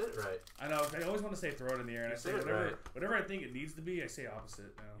go. You said it right. I know. I always want to say throw it in the air, and I say right. whatever I think it needs to be, I say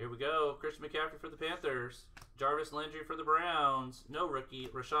opposite now. Here we go. Christian McCaffrey for the Panthers. Jarvis Landry for the Browns. No rookie.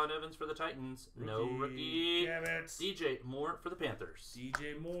 Rashawn Evans for the Titans. No rookie. Damn it. DJ Moore for the Panthers.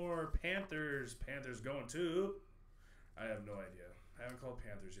 DJ Moore. Panthers. Panthers going to... I have no idea. I haven't called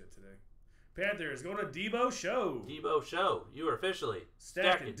Panthers yet today. Panthers going to Debo Show. Debo Show. You are officially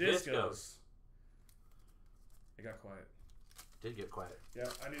stacking discos. It got quiet. Did get quiet. Yeah,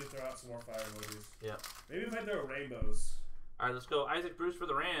 I need to throw out some more fire emojis. Yeah. Maybe if I throw rainbows. All right, let's go. Isaac Bruce for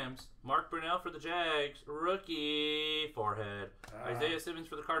the Rams. Mark Brunell for the Jags. Rookie. Forehead. Isaiah Simmons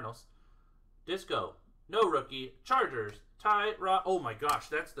for the Cardinals. Disco. No rookie. Chargers. Ty Rod. Oh, my gosh.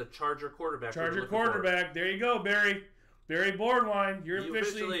 That's the Charger quarterback. Charger quarterback. There you go, Barry. Barry Boardwine. You're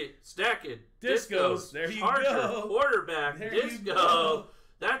officially stacking discos. There you Charger go. Quarterback. There Disco. you go.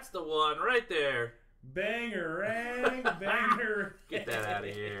 That's the one right there. Bangerang. Banger. Get that out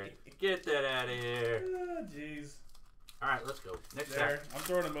of here. Get that out of here. Oh, jeez. All right, let's go. Next there. pack. I'm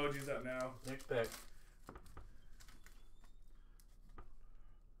throwing emojis up now. Next pack.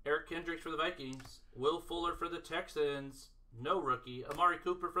 Eric Kendricks for the Vikings. Will Fuller for the Texans. No rookie. Amari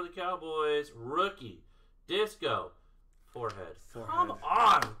Cooper for the Cowboys. Rookie. Disco. Forehead. Come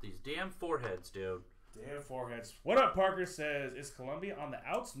on with these damn foreheads, dude. Damn foreheads. What up, Parker says, is Columbia on the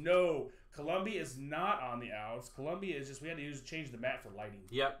outs? No. Columbia is not on the outs. Columbia is just, we had to change the mat for lighting.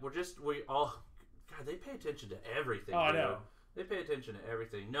 Yep, God, they pay attention to everything. Oh, I know. They pay attention to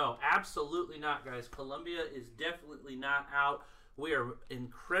everything. No, absolutely not, guys. Columbia is definitely not out. We are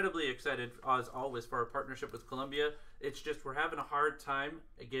incredibly excited, as always, for our partnership with Columbia. It's just we're having a hard time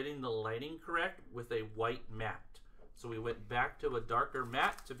getting the lighting correct with a white mat. So we went back to a darker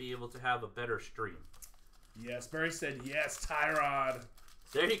mat to be able to have a better stream. Yes, Barry said yes, Tyrod.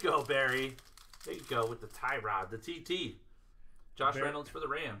 There you go, Barry. There you go with the Tyrod, the TT. Josh Reynolds for the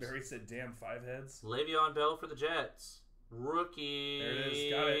Rams. Barry said, damn, 5 heads. Le'Veon Bell for the Jets. Rookie. There it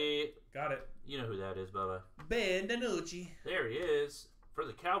is. Got it. You know who that is, Bubba. Ben DiNucci. There he is for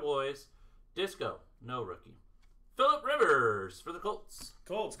the Cowboys. Disco. No rookie. Phillip Rivers for the Colts.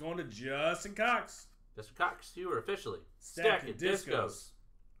 Colts going to Justin Cox. Justin Cox, you are officially stacking discos.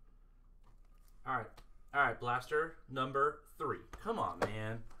 All right, Blaster number 3. Come on,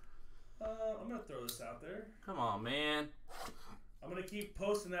 man. I'm going to throw this out there. Come on, man. I'm going to keep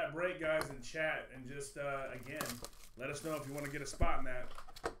posting that break, guys, in chat. And just, again, let us know if you want to get a spot in that.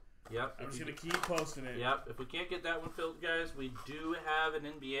 Yep. I'm just going to keep posting it. Yep. If we can't get that one filled, guys, we do have an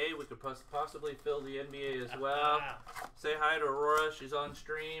NBA. We could possibly fill the NBA as well. Say hi to Aurora. She's on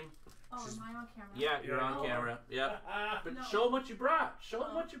stream. Oh, am I on camera? Yeah, you're on camera. Yep. But show them what you brought. Show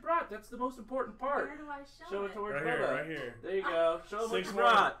them what you brought. That's the most important part. Where do I show it? Towards right Bubba. here, right here. There you go. Show them what you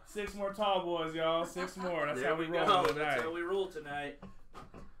brought. 6 more tall boys, y'all. 6 more. That's there how we go. roll tonight. That's how we roll tonight.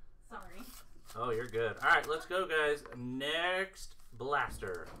 Sorry. Oh, you're good. All right, let's go, guys. Next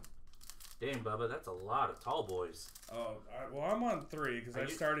Blaster. Dang, Bubba, that's a lot of tall boys. Oh, all right. Well, I'm on 3 because I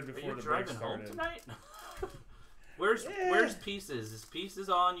started before the break started. Are you driving home tonight? Where's Pieces? Is Pieces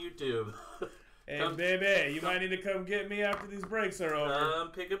on YouTube? Hey, baby, you might need to come get me after these breaks are over. Come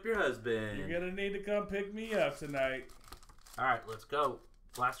pick up your husband. You're going to need to come pick me up tonight. All right, let's go.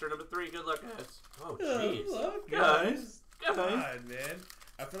 Blaster number 3. Good luck, guys. Oh, jeez. Guys. God, man.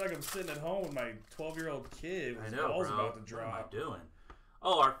 I feel like I'm sitting at home with my 12-year-old kid with his balls about to drop. What am I doing?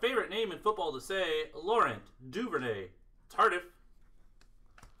 Oh, our favorite name in football to say, Laurent Duvernay Tardif.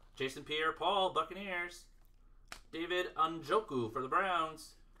 Jason Pierre-Paul, Buccaneers. David Njoku for the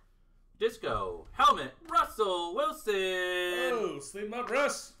Browns. Disco. Helmet. Russell Wilson. Oh, sleep up,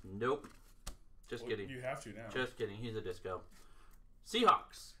 Russ. Nope. Just kidding. You have to now. Just kidding. He's a disco.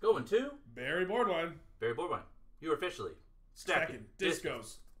 Seahawks. Going to Barry Boardwine. Barry Boardwine. You are officially stacking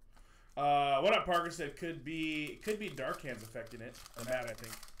Discos. What up, Parker said could be Dark Hands affecting it. Or Matt, I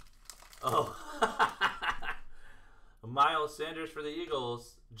think. Oh. Miles Sanders for the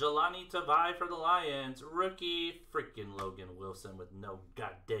Eagles. Jelani Tavai for the Lions. Rookie freaking Logan Wilson with no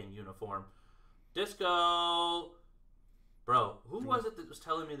goddamn uniform. Disco. Bro, who was it that was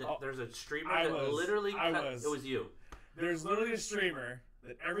telling me that there's a streamer that literally it was you. There's literally a streamer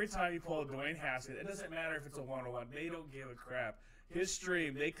that every time you pull a Dwayne Haskins, it doesn't matter if it's a one-on-one, they don't give a crap. His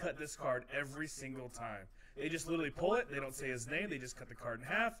stream, they cut this card every single time. They just literally pull it. They don't say his name. They just cut the card in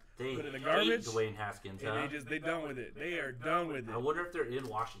half. They put it in the garbage. Dwayne Haskins, and they're done with it. They are done with it. I wonder if they're in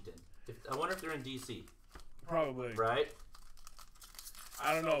Washington. I wonder if they're in D.C. Probably. Right?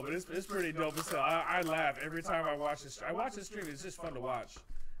 I don't know, but it's pretty dope. But still, I laugh every time I watch this. I watch this stream. It's just fun to watch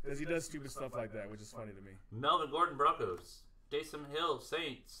because he does stupid stuff like that, which is funny to me. Melvin Gordon Broncos. Taysom Hill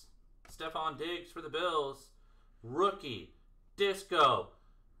Saints. Stephon Diggs for the Bills. Rookie. Disco.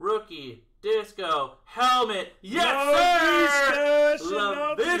 Rookie. Disco. Helmet. Yes,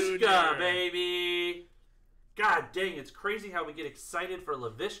 sir! LaVishka, baby. God dang, it's crazy how we get excited for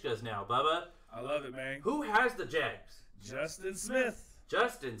LaVishkas now, Bubba. I love it, man. Who has the Jags? Justin Smith.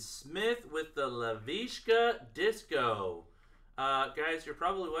 Justin Smith with the LaVishka Disco. Guys, you're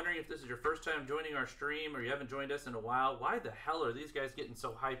probably wondering if this is your first time joining our stream or you haven't joined us in a while. Why the hell are these guys getting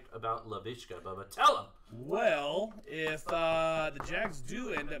so hyped about LaVishka, Bubba? Tell them. Well, if the Jags do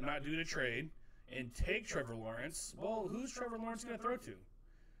end up not doing a trade and take Trevor Lawrence, well, who's Trevor Lawrence going to throw to?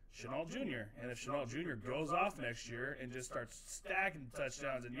 Chenault Jr. And if Chenault Jr. goes off next year and just starts stacking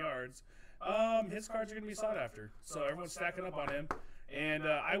touchdowns and yards, his cards are going to be sought after. So everyone's stacking up on him. And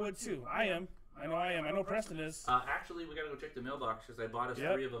I would too. I am. I know I am. I know Preston is. Actually, we got to go check the mailbox because I bought us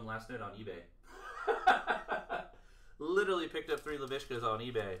 3 of them last night on eBay. Literally picked up 3 LaVishkas on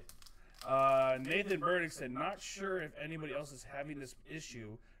eBay. Nathan Burdick said, not sure if anybody else is having this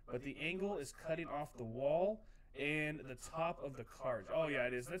issue, but the angle is cutting off the wall and the top of the cards. Oh, yeah,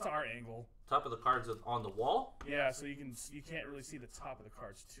 it is. That's our angle. Top of the cards on the wall? Yeah, so you can't really see the top of the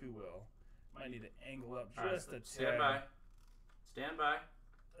cards too well. Might need to angle up just a tad. Stand by. Stand by.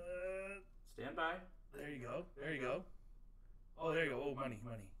 Stand by. There you go. There you go. Oh, there you go. Oh, money.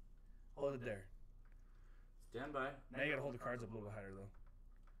 Hold it there. Stand by. Now you got to hold the cards up a little bit higher, though.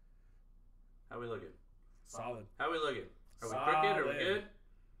 How we looking? Solid. How we looking? Are we crooked? Are we good?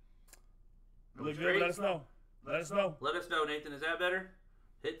 Look good. Let us know. Let us know. Let us know, Nathan. Is that better?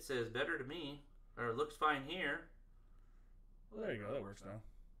 Hit says better to me. Or it looks fine here. Well, there you go. That works now.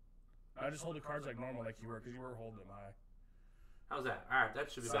 I just hold the cards like normal, like you were, because you were holding them high. How's that? All right,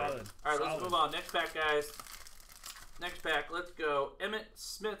 that should be Solid. better. All right, let's move on. Next pack, guys. Next pack, let's go. Emmitt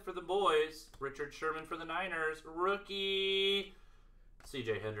Smith for the boys. Richard Sherman for the Niners. Rookie.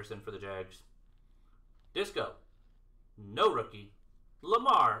 C.J. Henderson for the Jags. Disco. No rookie.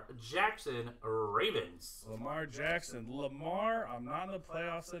 Lamar Jackson, Ravens. Lamar Jackson. Lamar, I'm not in the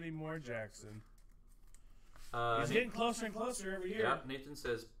playoffs anymore, Jackson. He's getting closer and closer every year. Yeah, Nathan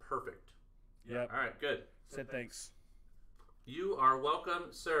says perfect. Yep. All right, good. Said thanks. You are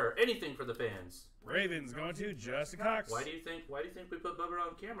welcome, sir. Anything for the fans. Ravens going to Justin Cox. Why do you think we put Bubba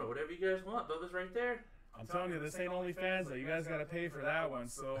on camera? Whatever you guys want, Bubba's right there. I'm telling you, this ain't OnlyFans though. You guys got to pay for that one.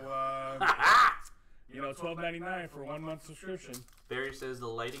 So, $12.99 for 1 month subscription. Barry says the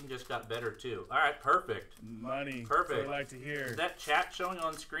lighting just got better too. All right, perfect. Money. Perfect. That's what I like to hear. Is that chat showing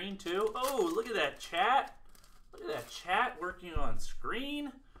on screen too? Oh, look at that chat. Look at that chat working on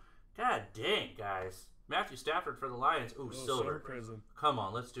screen. God dang, guys. Matthew Stafford for the Lions. Ooh, silver. Prism. Come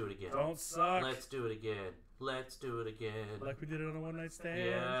on, let's do it again. Don't suck. Let's do it again. Let's do it again. Like we did it on a one-night stand.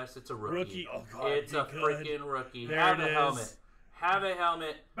 Yes, it's a rookie. Oh, God, it's a freaking rookie. There Have it a helmet. Have a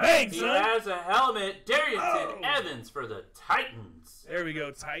helmet. Bang, he son. has a helmet. Darrington Evans for the Titans. There we go.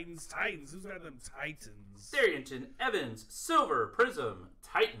 Titans. Who's got them Titans? Darrington Evans, silver prism,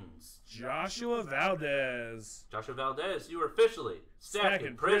 Titans. Joshua Valdez. Joshua Valdez, you are officially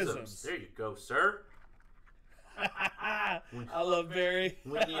stacking prisms. There you go, sir. I love Barry.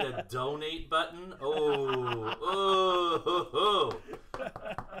 We need a donate button. Oh.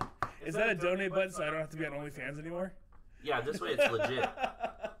 Is that a donate button so I don't have to be on OnlyFans anymore? Yeah, this way it's legit.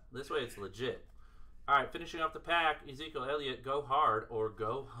 This way it's legit. All right, finishing off the pack, Ezekiel Elliott, go hard or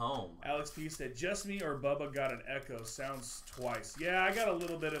go home. Alex P said, just me or Bubba got an echo. Sounds twice. Yeah, I got a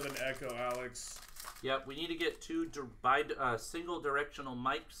little bit of an echo, Alex. Yep, we need to get two single directional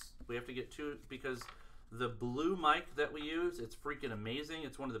mics. We have to get two because the blue mic that we use, it's freaking amazing.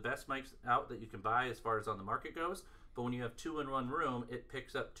 It's one of the best mics out that you can buy as far as on the market goes. But when you have two in one room, it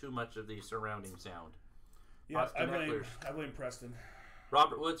picks up too much of the surrounding sound. Yeah, I blame Preston.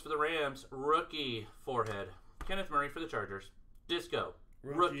 Robert Woods for the Rams, rookie forehead. Kenneth Murray for the Chargers. Disco,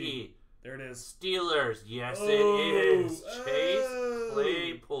 rookie. There it is. Steelers, yes it is. Chase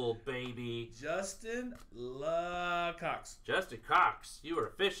Claypool, baby. Justin Cox. Justin Cox, you are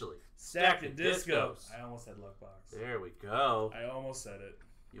officially stacking discos. I almost said luck box. There we go. I almost said it.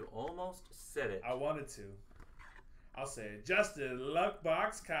 You almost said it. I wanted to. I'll say it. Justin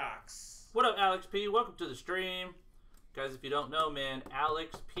Luckbox Cox. What up, Alex P? Welcome to the stream. Guys, if you don't know, man,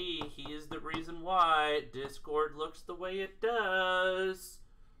 Alex P, he is the reason why Discord looks the way it does.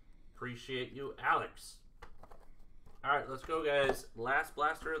 Appreciate you, Alex. All right, let's go, guys. Last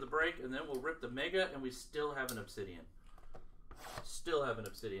blaster of the break, and then we'll rip the Mega, and we still have an Obsidian. Still have an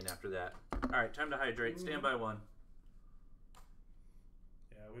Obsidian after that. All right, time to hydrate. Stand by one.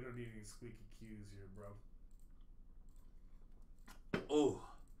 Yeah, we don't need any squeaky cues here, bro. Oh.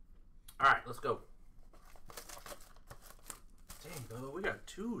 All right, let's go. Dang, Bubba, we got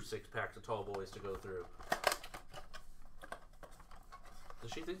 2 6-packs of tall boys to go through.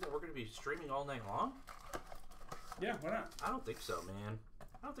 Does she think that we're going to be streaming all night long? Yeah, why not? I don't think so, man.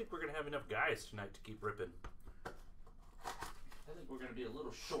 I don't think we're going to have enough guys tonight to keep ripping. I think we're going to be a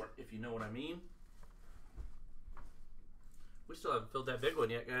little short, if you know what I mean. We still haven't filled that big one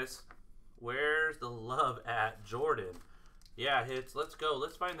yet, guys. Where's the love at, Jordan? Yeah, hits. Let's go.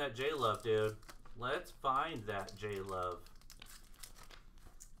 Let's find that J-Love, dude. Let's find that J-Love.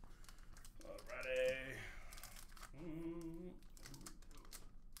 Alrighty.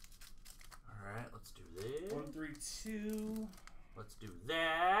 Alright, let's do this. 1, 3, 2. Let's do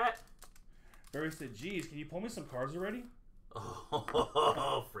that. Barry said, geez, can you pull me some cards already?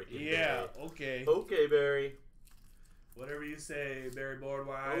 Oh, freaking yeah, Barry. okay. Okay, Barry. Whatever you say, Barry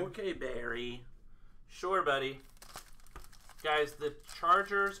Boardwine. Okay, Barry. Sure, buddy. Guys, the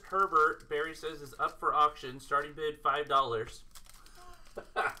Chargers Herbert, Barry says, is up for auction. Starting bid $5.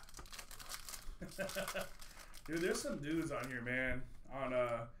 Dude, there's some dudes on here, man. On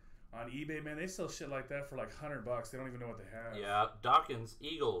eBay, man, they sell shit like that for like $100. They don't even know what they have. Yeah, Dawkins,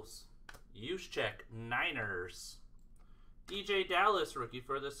 Eagles. Juszczyk, Niners. DJ Dallas, rookie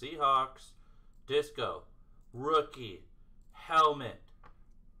for the Seahawks. Disco, rookie. Helmet.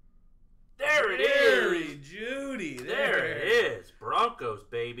 There it is. Judy. There it is. Broncos,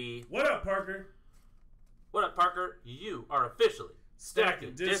 baby. What up, Parker? What up, Parker? You are officially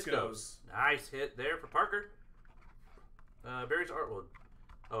stacking discos. Nice hit there for Parker. Barry's Artwood.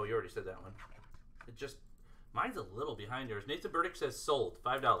 Oh, you already said that one. It just, mine's a little behind yours. Nathan Burdick says sold,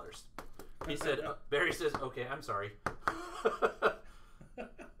 $5. He said, Barry says, okay, I'm sorry. All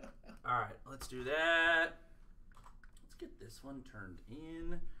right, let's do that. Let's get this one turned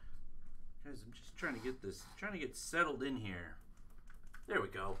in. Guys, I'm just trying to get this, settled in here. There we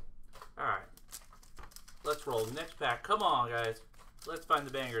go. All right, let's roll. Next pack. Come on, guys. Let's find the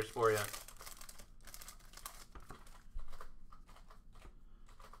bangers for you.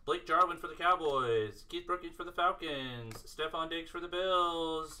 Blake Jarwin for the Cowboys. Keith Brookings for the Falcons. Stephon Diggs for the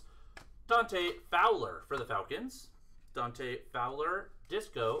Bills. Dante Fowler for the Falcons. Dante Fowler,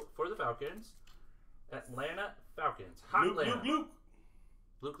 Disco for the Falcons. Atlanta Falcons. Hot Atlanta.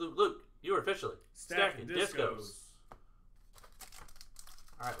 Luke. You are officially stacking discos.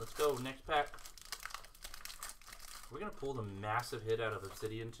 All right, let's go. Next pack. We're going to pull the massive hit out of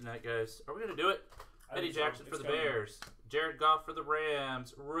Obsidian tonight, guys. Are we going to do it? Eddie Jackson for the Bears. Jared Goff for the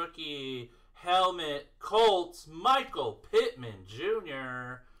Rams. Rookie. Helmet. Colts. Michael Pittman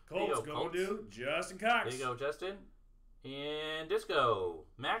Jr. Colts, going to Justin Cox. There you go, Justin. And Disco.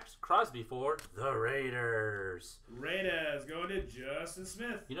 Max Crosby for the Raiders. Raiders going to Justin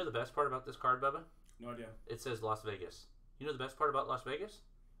Smith. You know the best part about this card, Bubba? No idea. It says Las Vegas. You know the best part about Las Vegas?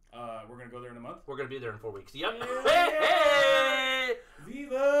 We're going to go there in a month? We're going to be there in 4 weeks. Yep. Yeah. Hey!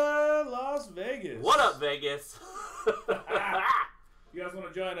 Viva Las Vegas. What up, Vegas? You guys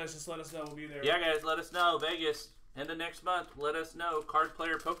want to join us, just let us know. We'll be there. Yeah, guys, let us know. Vegas, end of next month. Let us know. Card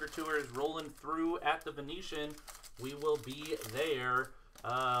Player Poker Tour is rolling through at the Venetian. We will be there.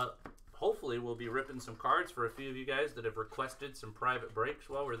 Hopefully, we'll be ripping some cards for a few of you guys that have requested some private breaks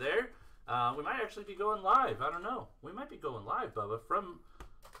while we're there. We might actually be going live. I don't know. We might be going live, Bubba, from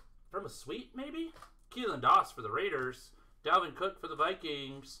a suite, maybe? Keelan Doss for the Raiders. Dalvin Cook for the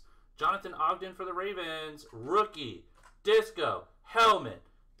Vikings. Jonathan Ogden for the Ravens. Rookie. Disco. Helmet.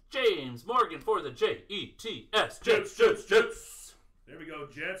 James Morgan for the Jets. Jets. There we go.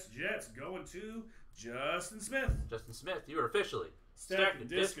 Jets going to Justin Smith. Justin Smith, you are officially Stacking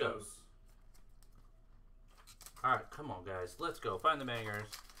discos. All right, come on, guys. Let's go. Find the bangers.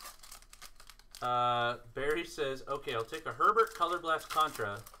 Barry says, okay, I'll take a Herbert Color Blast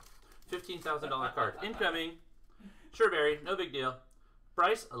Contra. $15,000 card. Incoming. Sure, Barry. No big deal.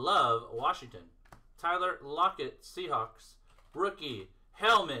 Bryce Love, Washington. Tyler Lockett, Seahawks. Rookie.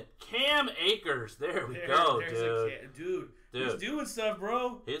 Helmet. Cam Akers. There we go, dude. He's doing stuff,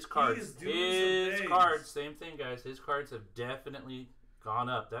 bro. His cards. Same thing, guys. His cards have definitely gone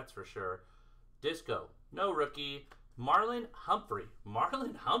up. That's for sure. Disco. No rookie. Marlon Humphrey.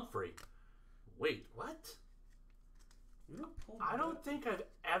 Marlon Humphrey. Wait, what? I don't think I've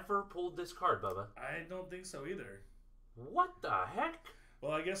ever pulled this card, Bubba. I don't think so either. What the heck?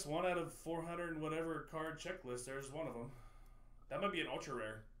 Well, I guess 1 out of 400 and whatever card checklist, there's one of them. That might be an ultra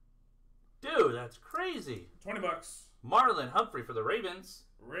rare. Dude, that's crazy. $20. Marlon Humphrey for the Ravens.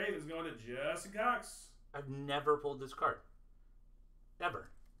 Ravens going to Justin Cox. I've never pulled this card. Ever.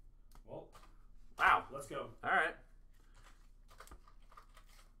 Well, wow. Let's go. All right.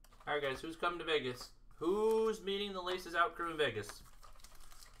 All right, guys. Who's coming to Vegas? Who's meeting the Laces Out crew in Vegas?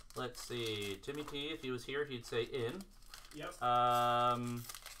 Let's see. Timmy T, if he was here, he'd say in. Yep.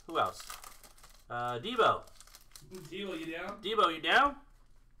 Who else? Debo. Debo, you down? Debo, you down?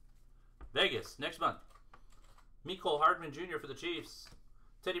 Vegas, next month. Mecole Hardman Jr. for the Chiefs.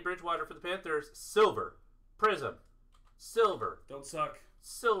 Teddy Bridgewater for the Panthers. Silver. Prism. Silver. Don't suck.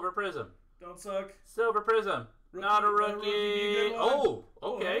 Silver Prism. Don't suck. Silver Prism. Rookie, not a rookie. Oh,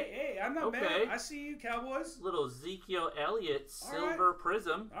 okay. Hey, I'm not mad. I see you, Cowboys. Little Ezekiel Elliott, Silver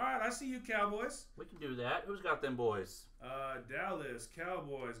Prism. All right, I see you, Cowboys. We can do that. Who's got them boys? Dallas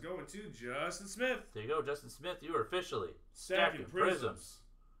Cowboys going to Justin Smith. There you go, Justin Smith. You are officially stacking prisms.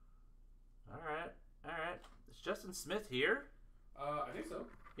 All right. Is Justin Smith here? I think so.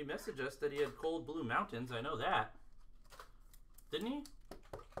 He messaged us that he had cold blue mountains. I know that. Didn't he?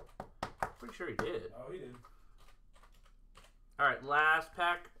 Pretty sure he did. Oh, he did. All right, last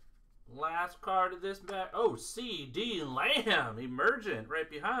pack. Last card of this pack. Oh, C.D. Lamb. Emergent right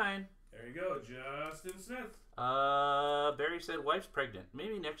behind. There you go, Justin Smith. Barry said wife's pregnant.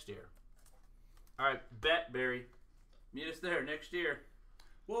 Maybe next year. All right, bet, Barry. Meet us there next year.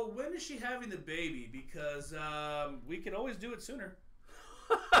 Well, when is she having the baby? Because we can always do it sooner.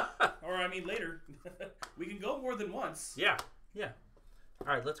 Or, I mean, later. We can go more than once. Yeah. All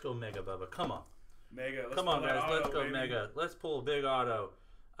right, let's go Mega, Bubba. Come on. Mega. Come on, guys. Let's go Mega. Let's pull a big auto.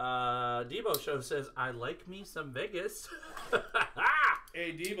 Debo Show says, I like me some Vegas.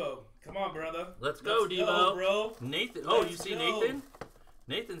 Hey, Debo. Come on, brother. Let's go, Debo. Go, bro. Nathan. Oh, you see Nathan?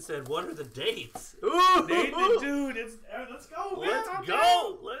 Nathan said, what are the dates? Ooh. Nathan, dude. Let's go, man.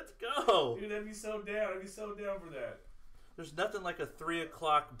 Let's go. Dude, I'd be so down. I'd be so down for that. There's nothing like a 3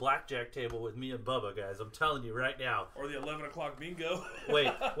 o'clock blackjack table with me and Bubba, guys. I'm telling you right now. Or the 11 o'clock bingo.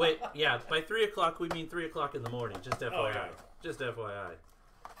 Wait. Yeah, by 3 o'clock, we mean 3 o'clock in the morning. Just FYI. Oh, yeah. Just FYI.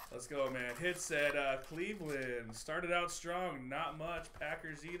 Let's go, man. Hits at Cleveland. Started out strong. Not much.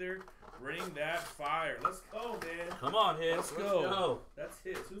 Packers either. Bring that fire. Let's go, man. Come on, Hits. Let's go. That's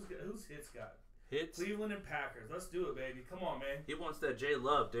Hits. Who's Hits got? Hits. Cleveland and Packers. Let's do it, baby. Come on, man. He wants that J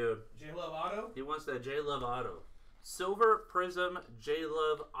Love, dude. J Love auto? He wants that J Love auto. Silver Prism J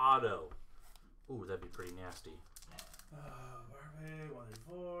Love auto. Ooh, that'd be pretty nasty.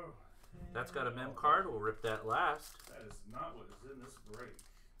 134. That's got a mem card. We'll rip that last. That is not what is in this break.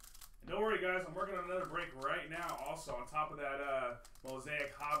 And don't worry, guys. I'm working on another break right now. Also, on top of that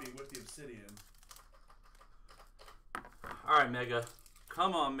mosaic hobby with the obsidian. All right, Mega.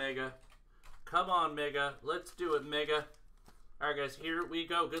 Come on, Mega. Come on, Mega. Let's do it, Mega. All right, guys. Here we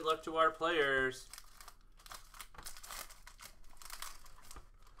go. Good luck to our players.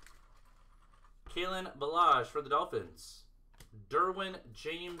 Kalen Ballage for the Dolphins. Derwin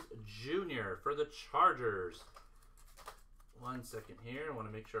James Jr. for the Chargers. 1 second here. I want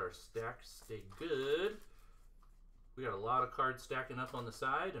to make sure our stacks stay good. We got a lot of cards stacking up on the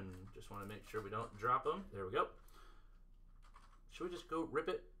side, and just want to make sure we don't drop them. There we go. Should we just go rip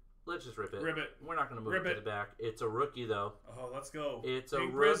it? Let's just rip it. Rip it. We're not going to move it to the back. It's a rookie, though. Oh, let's go. It's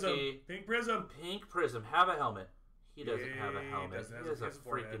Pink a rookie. Pink Prism. Pink Prism. Have a helmet. He doesn't have a helmet. He has a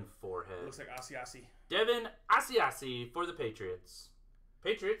freaking forehead. Looks like Asiasi. Devin Asiasi for the Patriots.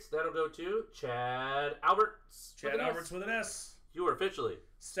 Patriots, that'll go to Chad Alberts. Chad Alberts with an S. You are officially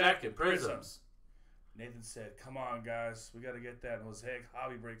stacking prisms. Nathan said, come on, guys. We got to get that mosaic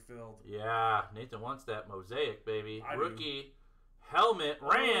hobby break filled. Yeah, Nathan wants that mosaic, baby. I Rookie do. Helmet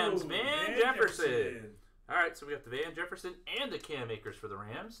Rams, Van Jefferson. All right, so we got the Van Jefferson and the Cam Akers for the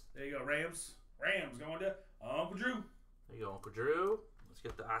Rams. There you go, Rams. Rams going to Uncle Drew. There you go, Uncle Drew. Let's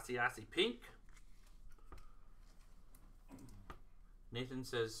get the Asiasi pink. Nathan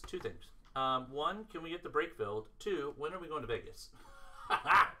says 2 things. 1, can we get the break filled? 2, when are we going to Vegas? All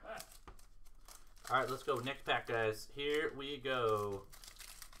right, let's go. Next pack, guys. Here we go.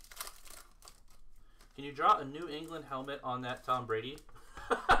 Can you draw a New England helmet on that Tom Brady?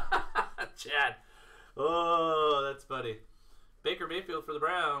 Chad. Oh, that's funny. Baker Mayfield for the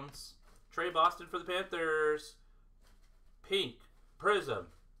Browns. Trey Boston for the Panthers. Pink Prism.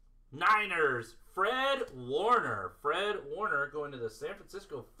 Niners. Fred Warner. Fred Warner going to the San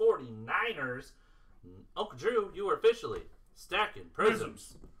Francisco 49ers. Uncle Drew, you are officially stacking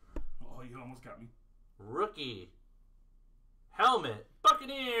prisms. Oh, you almost got me. Rookie. Helmet.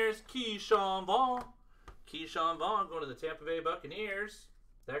 Buccaneers. Keyshawn Vaughn. Keyshawn Vaughn going to the Tampa Bay Buccaneers.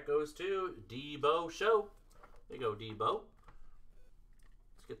 That goes to Debo Show. There you go, Debo.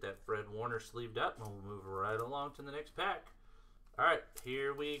 Let's get that Fred Warner sleeved up, and we'll move right along to the next pack. All right,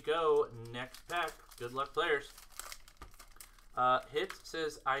 here we go. Next pack. Good luck, players. Hits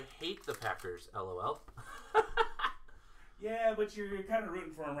says, I hate the Packers, LOL. Yeah, but you're kind of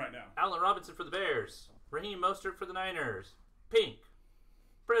rooting for him right now. Allen Robinson for the Bears. Raheem Mostert for the Niners. Pink.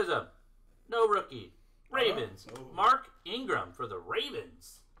 Prism. No rookie. Ravens. Mark Ingram for the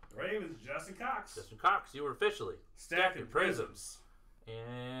Ravens. Ravens, Justin Cox. Justin Cox, you were officially Stacking prisms.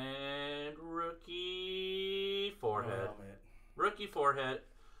 And rookie forehead. Oh, man. Rookie forehead.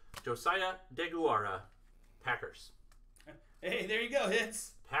 Josiah DeGuara. Packers. Hey, there you go,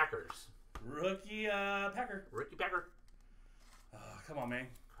 hits. Packers. Rookie Packer. Rookie Packer. Oh, come on, man.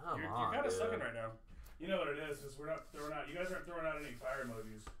 Come You're on, kind of dude. sucking right now. You know what it is we're not throwing out. You guys aren't throwing out any fire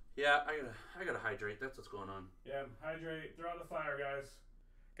emojis. Yeah, I gotta hydrate. That's what's going on. Yeah, hydrate. Throw out the fire, guys.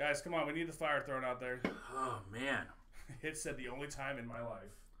 Guys, come on. We need the fire thrown out there. Oh man. It said the only time in my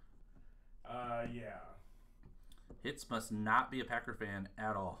life. Yeah. Hits must not be a Packer fan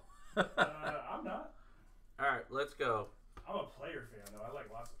at all. I'm not. All right, let's go. I'm a player fan, though. I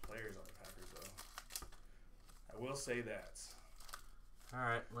like lots of players on the Packers, though. I will say that. All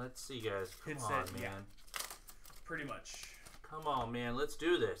right, let's see, guys. Come Hit on, set, man. yeah. Pretty much. Come on, man. Let's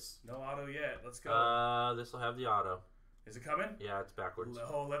do this. No auto yet. Let's go. This will have the auto. Is it coming? Yeah, it's backwards.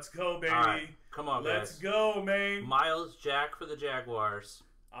 Oh, let's go, baby. All right, come on, guys. Let's go, man. Miles Jack for the Jaguars.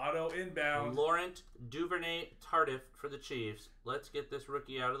 Auto inbound. Laurent Duvernay Tardif for the Chiefs. Let's get this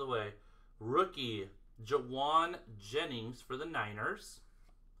rookie out of the way. Rookie Jawan Jennings for the Niners.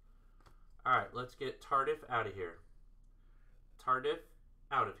 All right, let's get Tardif out of here. Tardif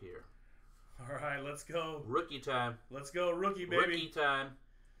out of here. All right, let's go. Rookie time. Let's go, rookie, baby. Rookie time.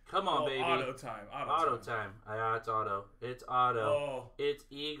 Come on, baby. Auto time. Auto time. Yeah, it's auto. It's auto. Oh. It's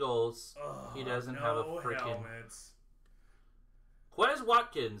Eagles. Oh, He doesn't have a freaking... helmets. Quez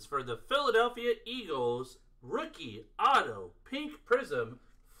Watkins for the Philadelphia Eagles. Rookie auto. Pink prism.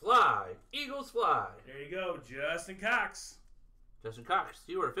 Fly. Eagles fly. There you go, Justin Cox. Justin Cox,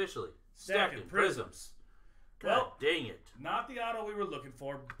 you are officially Stacking prisms. God Well, dang it. not the auto we were looking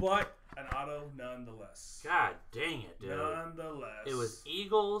for, but an auto nonetheless. God dang it, dude. Nonetheless. It was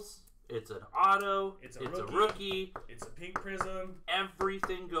Eagles. It's an auto. It's a a rookie. It's a pink prism.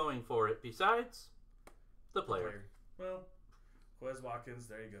 Everything going for it besides the player. Well, Quez Watkins,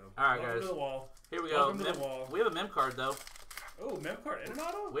 there you go. All right, Welcome guys. to the wall. Here we go. Welcome to the wall. We have a mem card, though. Oh, mem card and an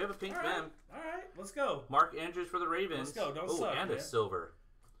auto? We have a pink All right. mem. All right, let's go. Mark Andrews for the Ravens. Let's go. Don't Ooh, suck, and man. a silver.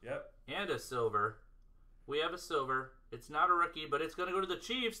 Yep. And a silver. We have a silver. It's not a rookie, but it's going to go to the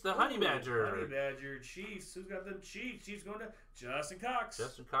Chiefs, the Honey Badger. Honey Badger, Chiefs. Who's got them Chiefs? Chiefs going to Justin Cox.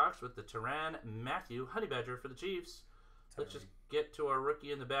 Justin Cox with the Tyrann Mathieu Honey Badger for the Chiefs. Let's just get to our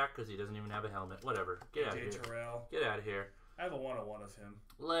rookie in the back because he doesn't even have a helmet. Whatever. Get out of here. Terrell. Get out of here. I have a 101 of him.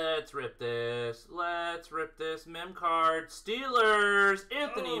 Let's rip this. Let's rip this. Mem card. Steelers.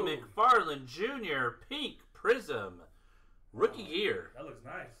 Anthony McFarland Jr. Pink Prism. Rookie year. That looks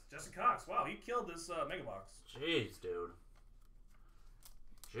nice. Justin Cox. Wow, he killed this mega box. Jeez, dude.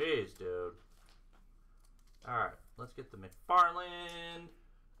 Jeez, dude. Alright, let's get the McFarland.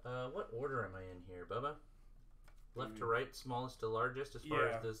 What order am I in here, Bubba? Left to right, smallest to largest as far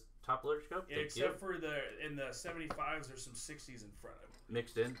as this top loaders go? Yeah, except for in the 75s, there's some 60s in front of it.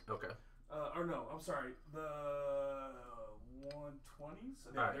 Mixed in? Okay. Or no, I'm sorry. The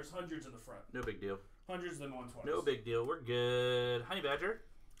 120s? Yeah, Right. there's hundreds in the front. No big deal. Hundreds and 120s. No big deal. We're good. Honey Badger.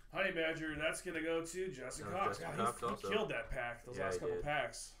 Honey Badger, that's going to go to Justin Cox. Justin God, Cox he also. killed that pack, those Yeah, last he couple did.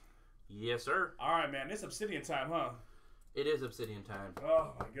 packs. Yes, sir. All right, man. It's Obsidian time, huh? It is Obsidian time.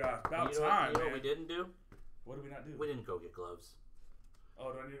 Oh, my God. About you know time, what, man. what we didn't do? What did we not do? We didn't go get gloves.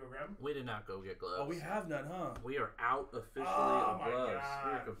 Oh, do I need to go grab them? We did not go get gloves. Oh, we have none, huh? We are out officially Oh, of my gloves. God.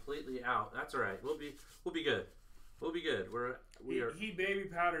 We are completely out. That's all right. We'll be good. We'll be good. He baby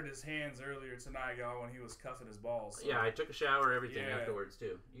powdered his hands earlier tonight, y'all, when he was cuffing his balls. So. Yeah, I took a shower, everything afterwards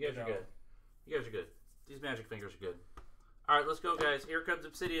too. You guys are good. You guys are good. These magic fingers are good. All right, let's go, guys. Here comes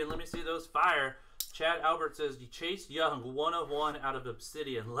Obsidian. Let me see those fire. Chad Albert says, Chase Young, 1 of 1 out of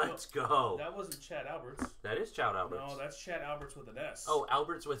Obsidian. Let's go. That wasn't Chad Alberts. That is Chad Alberts. No, that's Chad Alberts with an S. Oh,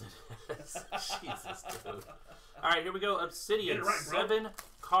 Alberts with an S. Jesus, dude. All right, here we go. Obsidian, right, 7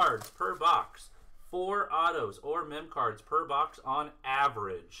 cards per box. 4 autos or mem cards per box on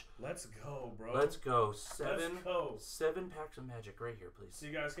average. Let's go, bro. Let's go. Let's go. 7 packs of magic right here, please.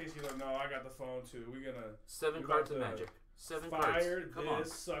 See, guys, in case you don't know, I got the phone, too. We're going to... 7 cards of magic. 7 cards. Fire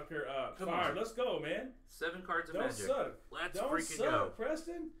this sucker up. Come Fire. on. Let's go, man. 7 cards of Don't magic. suck. Let's Don't freaking suck, go.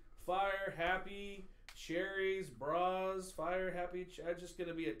 Preston. Fire, happy, cherries, bras, fire, happy. Just going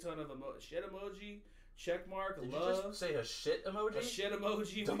to be a ton of shit emoji, check mark, Did love. you just say a shit emoji? A shit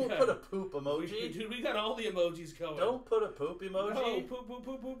emoji. Don't put a poop emoji. Dude, we got all the emojis going. Don't put a poop emoji. No, poop, poop,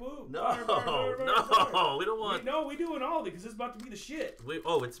 poop, poop, poop. No, Fire, fire, fire, fire, no, fire. we don't want. We doing all because it's about to be the shit.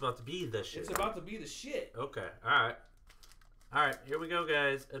 It's about to be the shit. It's about to be the shit. Okay, all right, here we go,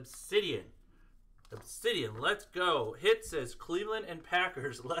 guys. Obsidian, let's go. Hit says Cleveland and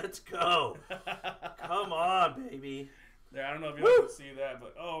Packers. Let's go. Come on, baby. Yeah, I don't know if y'all can see that,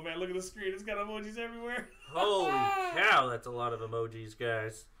 but oh man, look at the screen. It's got emojis everywhere. Holy cow, that's a lot of emojis,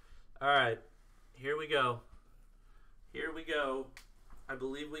 guys. All right, here we go. Here we go. I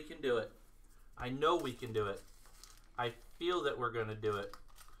believe we can do it. I know we can do it. I feel that we're going to do it.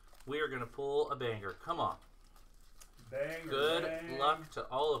 We are going to pull a banger. Come on. Bang. Good luck to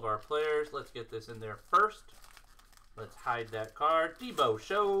all of our players. Let's get this in there first. Let's hide that card. Debo,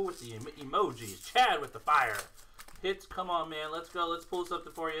 show with the emojis. Chad with the fire. Hits, come on, man. Let's go. Let's pull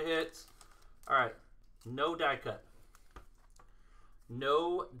something for you, Hits. All right. No die cut.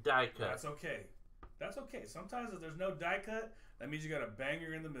 No die cut. That's okay. That's okay. Sometimes if there's no die cut, that means you got a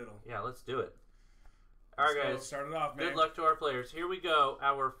banger in the middle. Yeah, let's do it. All right, guys. Let's start it off, man. Good luck to our players. Here we go.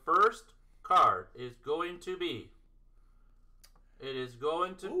 Our first card is going to be... It is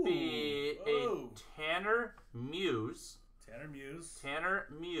going to be a Tanner Muse. Tanner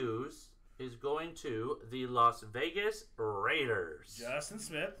Muse is going to the Las Vegas Raiders. Justin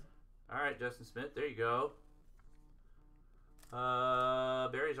Smith. All right, Justin Smith. There you go.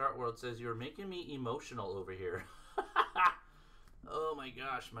 Barry's Art World says, you're making me emotional over here. Oh my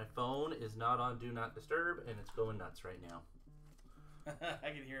gosh, my phone is not on Do Not Disturb, and it's going nuts right now. I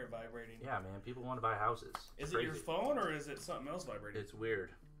can hear it vibrating. Yeah, man. People want to buy houses. Is it your phone or is it something else vibrating? It's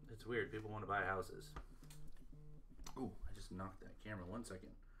weird. It's weird. People want to buy houses. Ooh, I just knocked that camera. 1 second.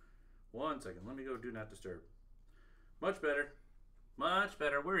 1 second. Let me go Do Not Disturb. Much better. Much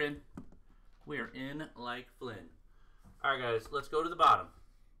better. We're in. We are in like Flynn. All right, guys. Let's go to the bottom.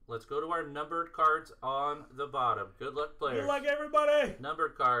 Let's go to our numbered cards on the bottom. Good luck, players. Good luck, everybody.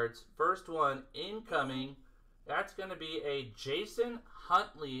 Numbered cards. First one, incoming. That's going to be a Jason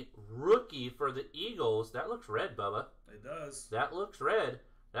Huntley rookie for the Eagles. That looks red, Bubba. It does. That looks red.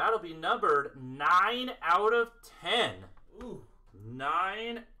 That'll be numbered 9 out of 10. Ooh.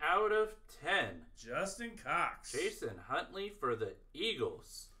 9 out of 10. Justin Cox. Jason Huntley for the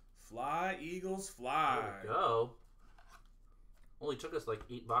Eagles. Fly, Eagles, fly. There we go. Only took us like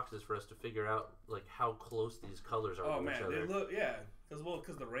 8 boxes for us to figure out like how close these colors are to each other. They look, yeah.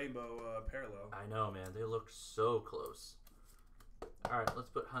 Because the rainbow parallel. I know, man. They look so close. All right, let's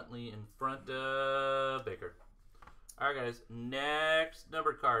put Huntley in front of Baker. All right, guys. Next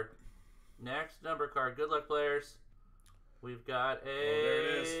numbered card. Next numbered card. Good luck, players. We've got a... there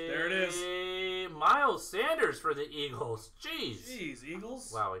it is. There it is. Miles Sanders for the Eagles. Jeez. Jeez,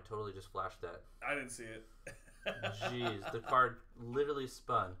 Eagles? Wow, I totally just flashed that. I didn't see it. Jeez, the card literally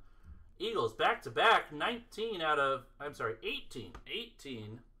spun. Eagles back-to-back, 18 out of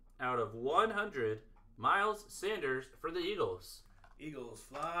 100. Miles Sanders for the Eagles. Eagles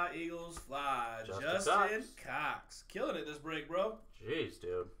fly, Eagles fly. Justin Cox. Killing it this break, bro. Jeez,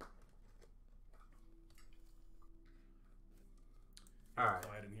 dude. All right.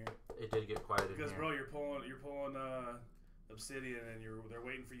 Quiet in here. It did get quiet in here. Because, bro, you're pulling Obsidian, and they're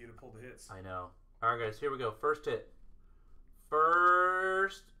waiting for you to pull the hits. I know. All right, guys, here we go. First hit.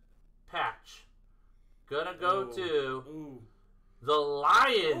 First patch. Gonna go to the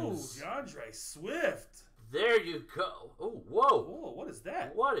Lions. Ooh, DeAndre Swift. There you go. Oh, whoa. Whoa, what is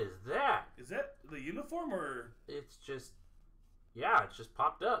that? What is that? Is that the uniform or? It's just, yeah, it's just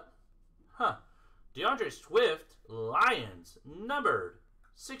popped up. Huh. DeAndre Swift, Lions, numbered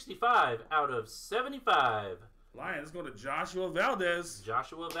 65 out of 75. Lions going to Joshua Valdez.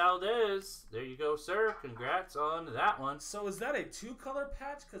 Joshua Valdez. There you go, sir. Congrats on that one. So is that a 2-color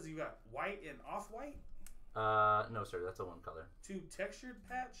patch because you got white and off-white? No, sir. That's a one color. 2 textured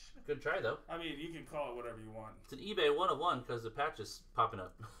patch? Good try, though. I mean, you can call it whatever you want. It's an eBay 1 of 1 because the patch is popping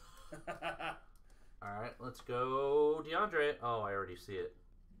up. All right, let's go DeAndre. Oh, I already see it.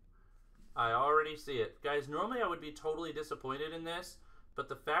 I already see it. Guys, normally I would be totally disappointed in this, but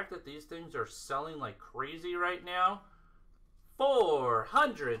the fact that these things are selling like crazy right now,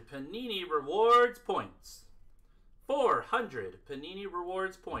 400 Panini Rewards points. 400 Panini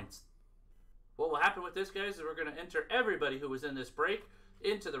Rewards points. What will happen with this, guys, is we're going to enter everybody who was in this break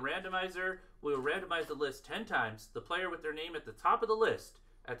into the randomizer. We will randomize the list 10 times. The player with their name at the top of the list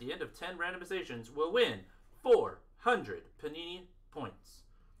at the end of 10 randomizations will win 400 Panini points.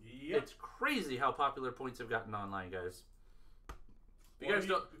 Yep. It's crazy how popular points have gotten online, guys. If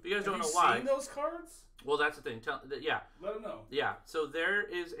you guys don't know why. why. Have you seen those cards? Well, that's the thing. Yeah. Let them know. Yeah. So there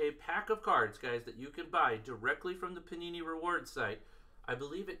is a pack of cards, guys, that you can buy directly from the Panini Rewards site. I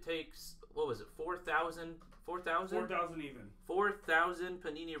believe it takes, what was it, 4,000? 4,000 even. 4,000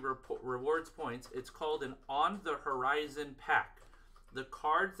 Panini Rewards points. It's called an On the Horizon pack. The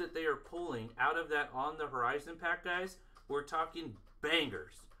cards that they are pulling out of that On the Horizon pack, guys, we're talking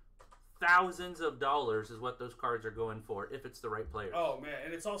bangers. Thousands of dollars is what those cards are going for if it's the right player. Oh, man.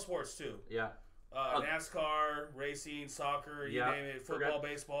 And it's all sports, too. Yeah. NASCAR, racing, soccer, you name it. Football,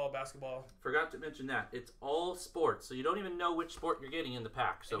 baseball, basketball. Forgot to mention that. It's all sports, so you don't even know which sport you're getting in the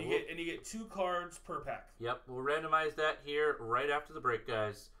pack. So and you get 2 cards per pack. Yep. We'll randomize that here right after the break,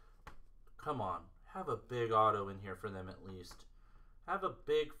 guys. Come on. Have a big auto in here for them at least. Have a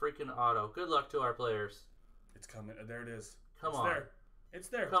big freaking auto. Good luck to our players. It's coming. There it is. Come on. There. It's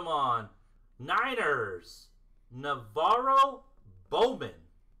there. Come on. Niners. Navarro Bowman.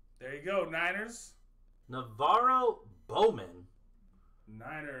 There you go, Niners. Navarro Bowman.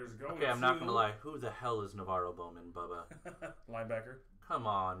 Niners going Okay, I'm not going to lie. Who the hell is Navarro Bowman, Bubba? Linebacker. Come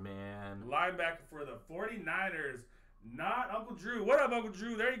on, man. Linebacker for the 49ers. Not Uncle Drew. What up, Uncle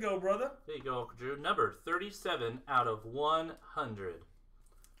Drew? There you go, brother. There you go, Uncle Drew. Number 37 out of 100.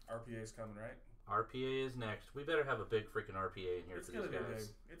 RPA's coming, right? RPA is next. We better have a big freaking RPA in here for these guys. Big.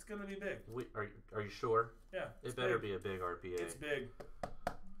 It's going to be big. Are you sure? Yeah. It better be a big RPA. It's big.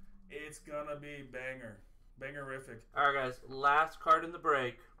 It's going to be banger. Bangerific. All right, guys. Last card in the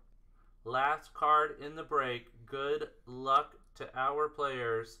break. Last card in the break. Good luck to our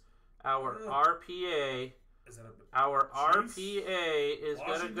players. Our RPA. Our RPA is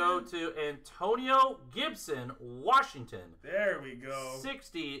going to go to Antonio Gibson, Washington. There we go.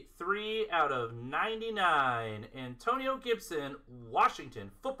 63 out of 99. Antonio Gibson,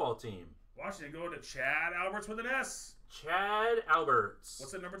 Washington football team. Washington going to Chad Alberts with an S. Chad Alberts.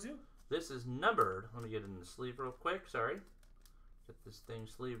 What's that, number 2? This is numbered. Let me get it in the sleeve real quick. Sorry. Get this thing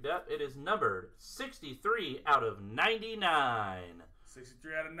sleeved up. It is numbered 63 out of 99.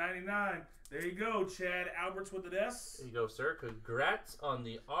 63 out of 99. There you go, Chad Alberts with an S. There you go, sir. Congrats on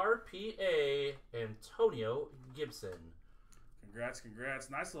the RPA, Antonio Gibson. Congrats, congrats.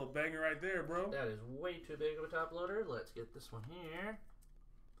 Nice little banger right there, bro. That is way too big of a top loader. Let's get this one here.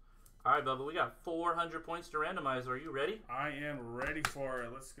 All right, Bubba, we got 400 points to randomize. Are you ready? I am ready for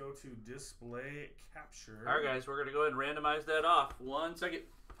it. Let's go to display capture. All right, guys, we're going to go ahead and randomize that off. 1 second.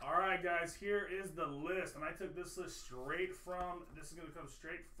 All right, guys, here is the list. And I took this list straight from, this is going to come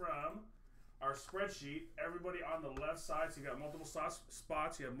straight from our spreadsheet. Everybody on the left side, so you got multiple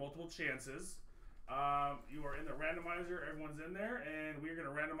spots, you have multiple chances. You are in the randomizer, everyone's in there, and we're going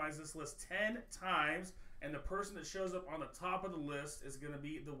to randomize this list 10 times, and the person that shows up on the top of the list is going to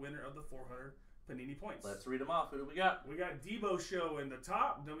be the winner of the 400 Panini points. Let's read them off. Who do we got? We got Debo Show in the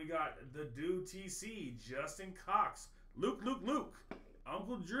top, then we got the Dude TC, Justin Cox, Luke,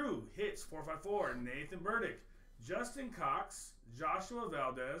 Uncle Drew, Hits 454, Nathan Burdick, Justin Cox, Joshua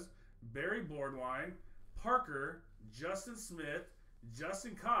Valdez, Barry Boardwine, Parker, Justin Smith,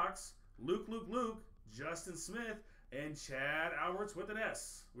 Justin Cox, Luke, Justin Smith, and Chad Alberts with an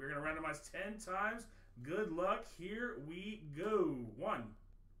S. We're going to randomize 10 times. Good luck. Here we go. 1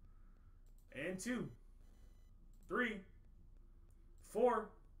 and 2, 3, 4,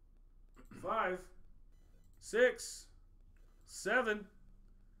 5, 6, 7,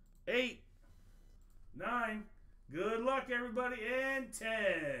 8, 9. Good luck, everybody. And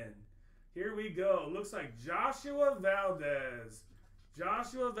 10. Here we go. Looks like Joshua Valdez.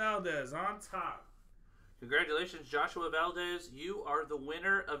 Joshua Valdez on top. Congratulations, Joshua Valdez. You are the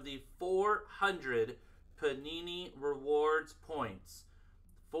winner of the 400 Panini Rewards points.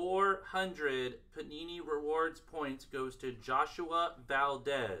 400 Panini Rewards points goes to Joshua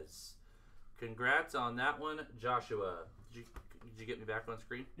Valdez. Congrats on that one, Joshua. Did you get me back on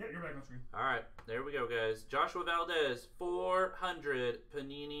screen? Yeah, you're back on screen. All right, there we go, guys. Joshua Valdez, 400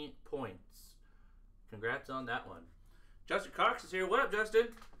 Panini points. Congrats on that one. Justin Cox is here. What up, Justin?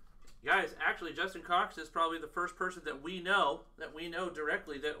 Guys, actually, Justin Cox is probably the first person that we know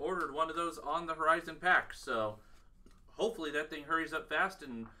directly that ordered one of those on the Horizon pack. So hopefully that thing hurries up fast,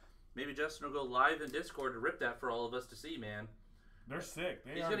 and maybe Justin will go live in Discord to rip that for all of us to see, man. They're sick.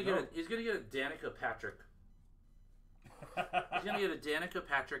 He's gonna get a Danica Patrick. He's gonna get a Danica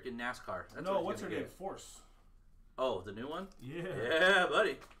Patrick in NASCAR. That's no, what what's her name? get. Force. Oh, the new one? Yeah. Yeah,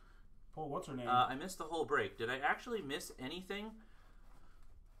 buddy. Paul, what's her name? I missed the whole break. Did I actually miss anything?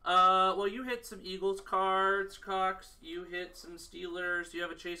 Well, you hit some Eagles cards, Cox. You hit some Steelers. You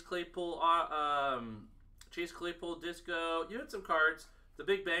have a Chase Claypool disco. You hit some cards. The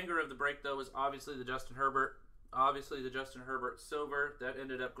big banger of the break, though, was obviously the Justin Herbert. Obviously, the Justin Herbert silver. That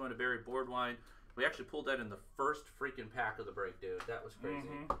ended up going to Barry Boardwine. We actually pulled that in the first freaking pack of the break, dude. That was crazy.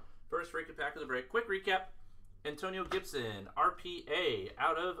 First freaking pack of the break. Quick recap. Antonio Gibson, RPA,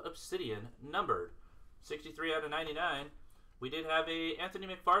 out of Obsidian, numbered 63 out of 99. We did have a Anthony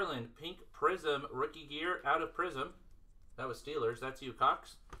McFarland, Pink Prism, rookie gear, out of Prism. That was Steelers. That's you,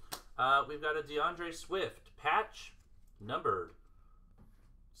 Cox. We've got a DeAndre Swift, patch, numbered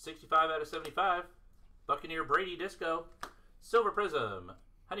 65 out of 75. Buccaneer Brady Disco, Silver Prism,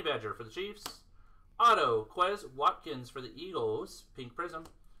 Honey Badger for the Chiefs. Auto, Quez Watkins for the Eagles, Pink Prism.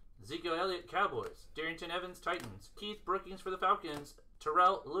 Ezekiel Elliott, Cowboys. Darrington Evans, Titans. Keith Brookings for the Falcons.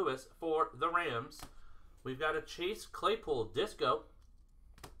 Terrell Lewis for the Rams. We've got a Chase Claypool Disco.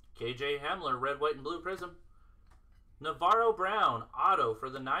 KJ Hamler, Red, White, and Blue Prism. Navarro Brown, Auto for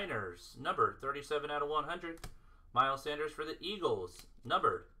the Niners, numbered 37 out of 100. Miles Sanders for the Eagles,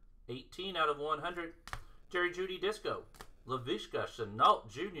 numbered 18 out of 100. Jerry Jeudy Disco. Laviska Shenault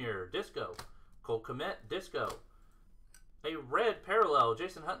Jr. Disco. Cole Kmet Disco. A red parallel,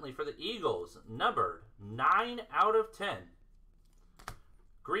 Jason Huntley for the Eagles, numbered 9 out of 10.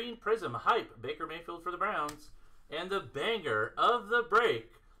 Green Prism Hype, Baker Mayfield for the Browns. And the banger of the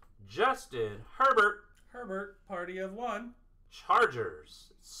break, Justin Herbert. Herbert, party of one.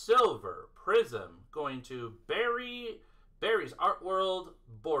 Chargers, Silver Prism, going to Barry's Art World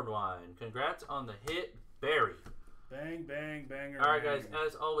Boardwine. Congrats on the hit, Barry. Bang, bang, banger. All right, guys,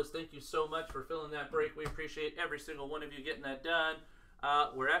 as always, thank you so much for filling that break. We appreciate every single one of you getting that done.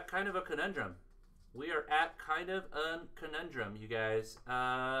 We're at kind of a conundrum. We are at kind of a conundrum, you guys.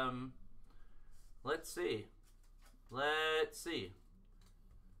 Let's see.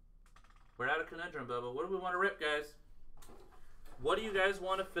 We're at a conundrum, Bubba. What do we want to rip, guys? What do you guys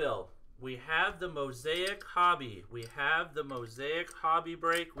want to fill? We have the Mosaic Hobby. We have the Mosaic Hobby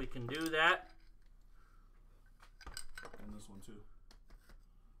break. We can do that. And this one too.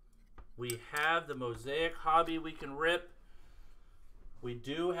 We have the Mosaic Hobby we can rip. We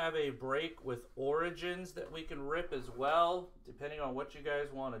do have a break with Origins that we can rip as well, depending on what you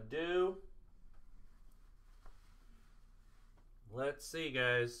guys want to do. Let's see,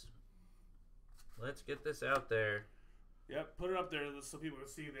 guys. Let's get this out there. Yep, put it up there so people can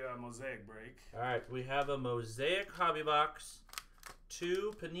see the Mosaic break. All right, we have a Mosaic Hobby Box,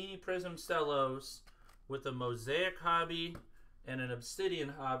 2 Panini Prism Cellos with a Mosaic Hobby and an Obsidian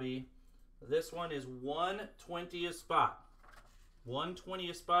Hobby. This one is 120 a spot. 120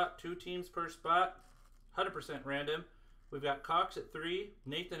 a spot, 2 teams per spot, 100% random. We've got Cox at 3,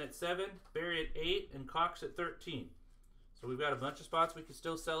 Nathan at 7, Barry at 8, and Cox at 13. So we've got a bunch of spots we can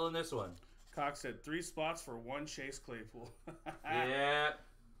still sell in this one. Cox had 3 spots for 1 Chase Claypool. Yeah.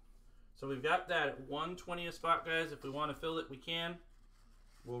 So we've got that at 120 a spot, guys. If we want to fill it, we can.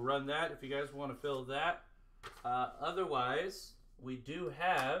 We'll run that if you guys want to fill that. Otherwise, we do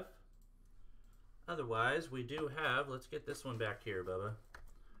have... let's get this one back here, Bubba.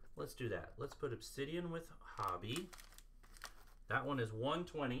 Let's do that. Let's put Obsidian with Hobby. That one is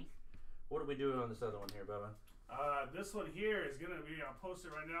 120. What are we doing on this other one here, Bubba? This one here is going to be, I'll post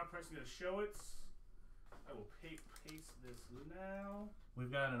it right now, pressing to show it. I will paste this now.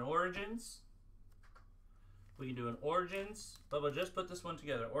 We've got an Origins. We can do an Origins. Bubba, just put this one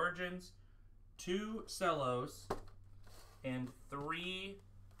together. Origins, 2 Cellos, and 3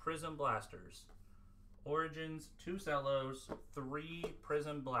 Prism Blasters. Origins, 2 Cellos, 3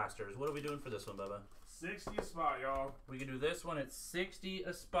 Prism Blasters. What are we doing for this one, Bubba? 60 a spot, y'all. We can do this one at 60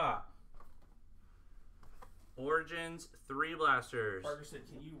 a spot. Origins, 3 Blasters. Parker said,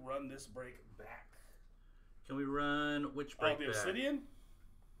 can you run this break back? Can we run which break the back? Obsidian?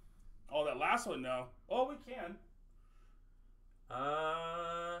 Oh, that last one, no. Oh, we can.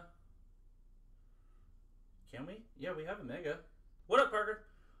 Can we? Yeah, we have a Mega. What up, Parker?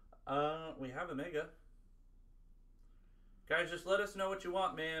 We have a Mega. Guys, just let us know what you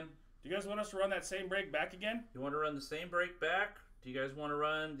want, man. Do you guys want us to run that same break back again? You want to run the same break back? Do you guys want to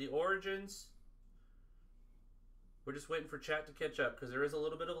run the Origins? We're just waiting for chat to catch up because there is a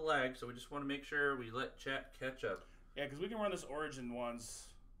little bit of a lag, so we just want to make sure we let chat catch up. Yeah, because we can run this Origin once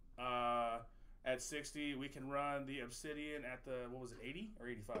at 60. We can run the Obsidian at the, what was it, 80 or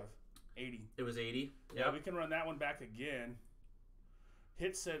 85? 80. It was 80. Yeah, we can run that one back again.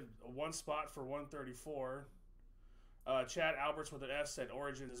 Hit said one spot for 134. Chad Alberts with an S said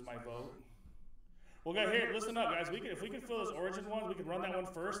Origin is my vote. Well, guys, here, listen up, guys. If we can fill those Origin ones, we can run that one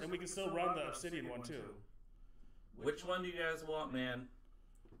first, and we can still run the Obsidian one too. Which one do you guys want, man?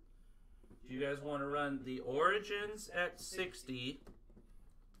 Do you guys want to run the Origins at 60,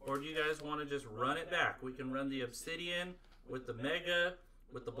 or do you guys want to just run it back? We can run the Obsidian with the Mega,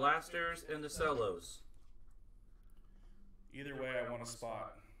 with the Blasters, and the Cellos. Either way, I want a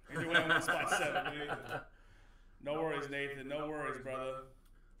spot. Either way, I want spot 7. No worries, Nathan. No worries, brother.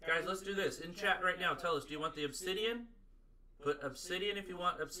 Guys, let's do this. In chat right now, tell us, do you want the Obsidian? Put Obsidian if you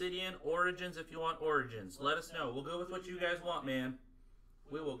want Obsidian, Origins if you want Origins. Let us know. We'll go with what you guys want, man.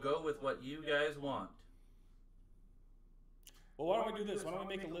 We will go with what you guys want. Well, why don't we do this? Why don't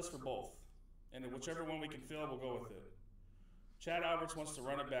we make a list for both? And then whichever one we can fill, we'll go with it. Chad Alberts wants to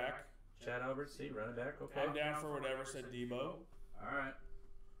run it back. Chad Alberts, see, run it back, okay. I'm down for whatever, said Debo. All right.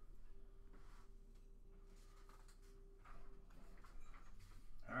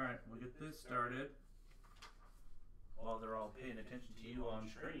 All right, we'll get this started. While they're all paying attention to you on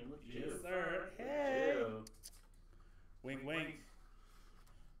screen. Look at you. Yes, sir. Look Hey. at you. Wink, wink.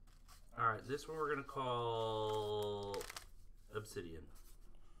 All right, this one we're going to call Obsidian.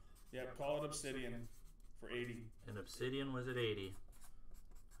 Yep, call it Obsidian for 80. And Obsidian was at 80.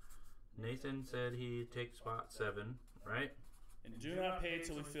 Nathan said he'd take spot 7, right? And do not pay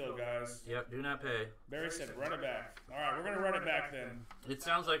till we fill, guys. Yep, do not pay. Barry said run it back. All right, we're going to run it back then. It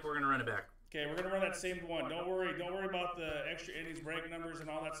sounds like we're going to run it back. Okay, we're going to run that same one. Don't worry about the extra innings, break numbers, and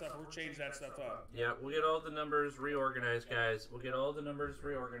all that stuff. We'll change that stuff up. Yeah, we'll get all the numbers reorganized, guys. We'll get all the numbers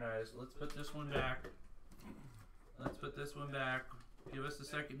reorganized. Let's put this one back. Let's put this one back. Give us a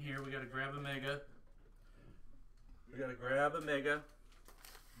second here. We got to grab a Mega. We got to grab a Mega.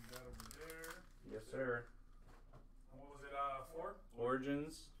 That over there. Yes, sir. What was it, 4?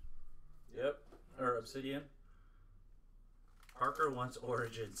 Origins. Yep. Or Obsidian. Parker wants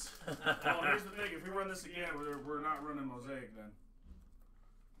Origins. Well, here's the thing. If we run this again, we're not running Mosaic then.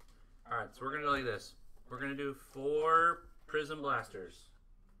 All right, so we're going to do like this. We're going to do 4 Prism Blasters.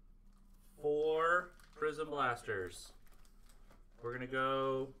 4 Prism Blasters. We're going to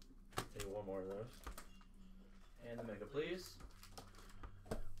go... Take one more of those. And the Mega, please.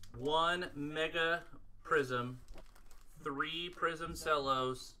 1 Mega Prism. 3 Prism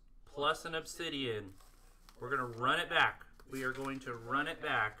Cellos. Plus an Obsidian. We're going to run it back. We are going to run it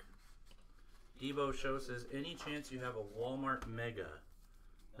back. Debo Show says, any chance you have a Walmart Mega?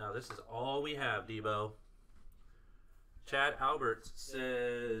 Now, this is all we have, Debo. Chad Alberts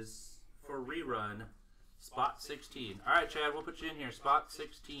says, for rerun, spot 16. All right, Chad, we'll put you in here. Spot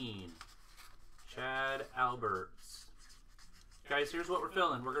 16. Chad Alberts. Guys, here's what we're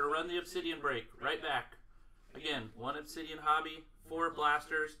filling. We're going to run the Obsidian break right back. Again, 1 Obsidian Hobby, 4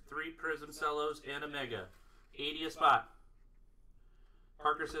 Blasters, 3 Prism Cellos, and a Mega. 80 a spot.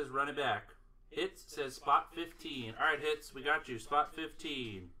 Parker says run it back. Hits says spot 15. All right, Hits, we got you. Spot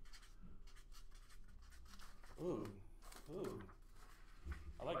 15. Ooh.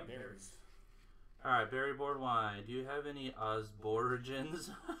 I like berries. All right, Barry Boardwine. Do you have any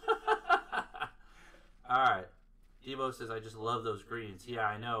Osborigins? All right. Debo says, I just love those greens. Yeah,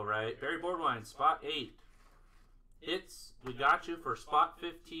 I know, right? Barry Boardwine, spot 8. Hits, we got you for spot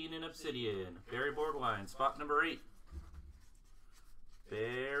 15 in Obsidian. Barry Boardwine, spot number 8.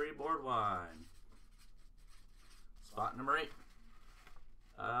 Barry Boardwine. Spot number 8.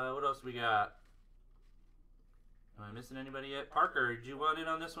 What else we got? Am I missing anybody yet? Parker, did you want in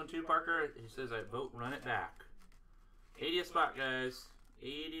on this one too, Parker? He says, I vote run it back. 80th spot, guys.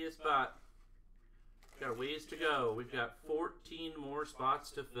 80th spot. Got a ways to go. We've got 14 more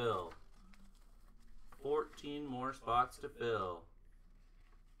spots to fill. 14 more spots to fill.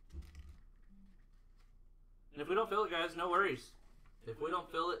 And if we don't fill it, guys, no worries. If we don't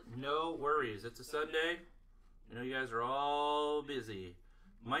fill it, no worries. It's a Sunday. I know you guys are all busy.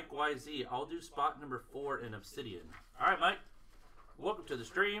 Mike YZ, I'll do spot number 4 in Obsidian. All right, Mike. Welcome to the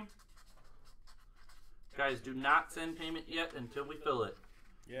stream. Guys, do not send payment yet until we fill it.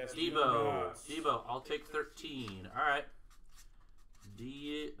 Yes, Debo, I'll take 13. All right.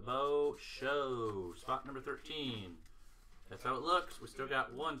 Debo Show, spot number 13. That's how it looks. We still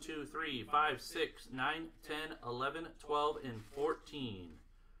got 1, 2, 3, 5, 6, 9, 10, 11, 12, and 14.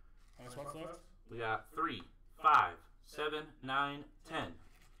 How many spots left? We got 3, 5, 7, 9, 10.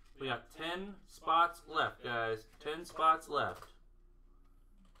 We got 10 spots left, guys. 10 spots left.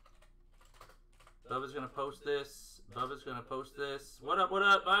 Bubba's going to post this. Bubba's going to post this. What up,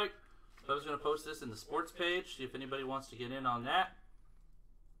 Mike? Bubba's going to post this in the sports page. See if anybody wants to get in on that.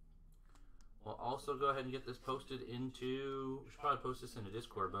 We'll also go ahead and get this posted into... We should probably post this in the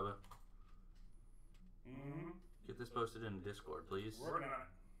Discord, Bubba. Mm-hmm. Get this posted in the Discord, please. Working on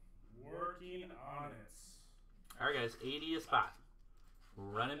it. Working on it. All right, guys. 80 a spot.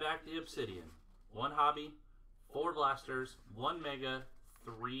 Running back the Obsidian. 1 hobby, 4 blasters, 1 mega,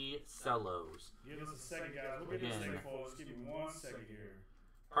 3 cellos. Give us a second, guys. We'll get this thing full. Just give me 1 second here.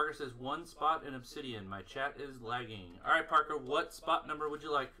 Parker says 1 spot in Obsidian. My chat is lagging. All right, Parker, what spot number would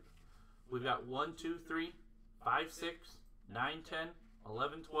you like? We've got 1, 2, 3, 5, 6, 9, 10,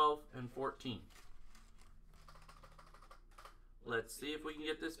 11, 12, and 14. Let's see if we can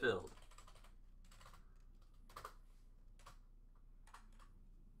get this filled.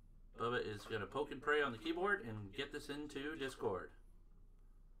 Bubba is going to poke and pray on the keyboard and get this into Discord.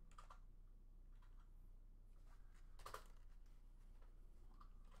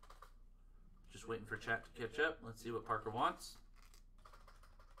 Just waiting for chat to catch up. Let's see what Parker wants.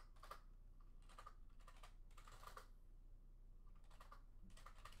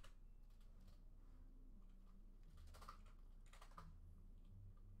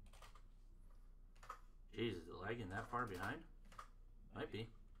 Jeez, is it lagging that far behind? Might be.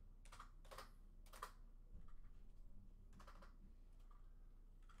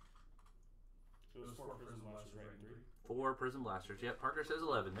 So it was 4 Prism Blasters, right? And 3? 4 Prism Blasters. Yep, Parker says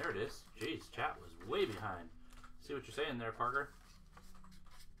 11. There it is. Jeez, chat was way behind. See what you're saying there, Parker.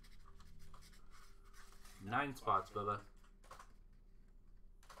 9 spots, Bubba.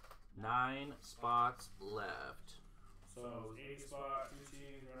 9 spots left. So it was 80 spot, 2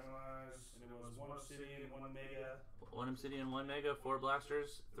 teams, randomized, and it was 1 Obsidian, 1 Mega. 1 Obsidian, 1 Mega, 4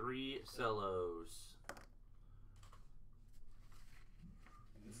 Blasters, 3 Cellos.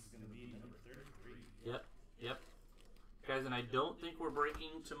 And this is going to be number 33. Yep, yep. Guys, and I don't think we're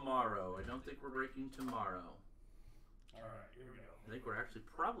breaking tomorrow. I don't think we're breaking tomorrow. Alright, here we go. I think we're actually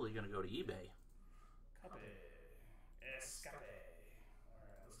probably going to go to eBay. Copy. Escape.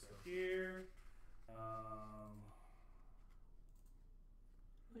 Alright, let's go here.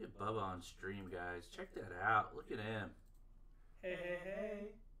 Look at Bubba on stream, guys. Check that out. Look at him. Hey, hey, hey.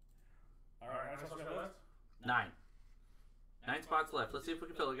 Alright, how much left? 9. 9 spots left. Let's see if we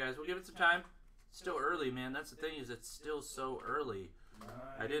can fill it, guys. We'll give it some time. It's still early, man. That's the thing, is it's still so early. 9.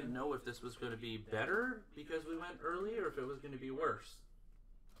 I didn't know if this was going to be better because we went early or if it was going to be worse.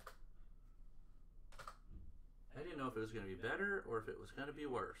 I didn't know if it was going to be better or if it was going to be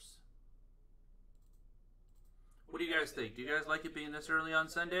worse. What do you guys think? Do you guys like it being this early on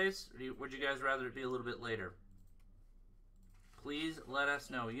Sundays? Or would you guys rather it be a little bit later? Please let us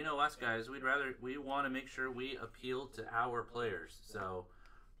know. You know us, guys. We want to make sure we appeal to our players. So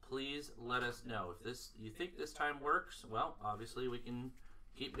please let us know. If you think this time works, well, obviously we can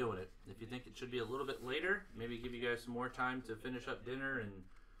keep doing it. If you think it should be a little bit later, maybe give you guys some more time to finish up dinner and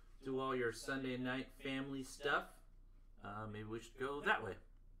do all your Sunday night family stuff, maybe we should go that way.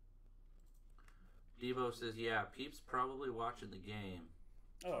 Devo says, yeah, Peep's probably watching the game.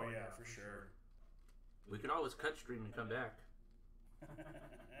 Oh, yeah, for sure. We could always cut stream and come back.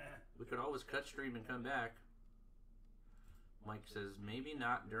 We could always cut stream and come back. Mike says, maybe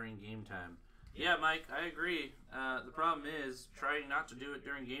not during game time. Yeah, Mike, I agree. The problem is, trying not to do it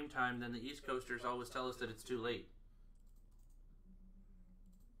during game time, then the East Coasters always tell us that it's too late.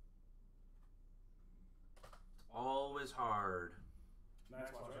 It's always hard.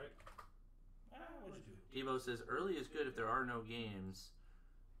 Nice watch, right? What'd you do? Devo says, early is good if there are no games.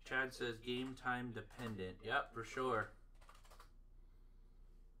 Chad says, game time dependent. Yep, for sure.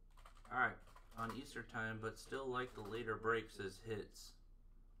 Alright, on Easter time, but still like the later breaks as hits.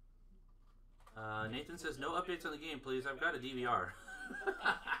 Nathan says, no updates on the game, please. I've got a DVR.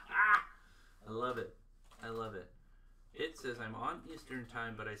 I love it. I love it. It says, I'm on Eastern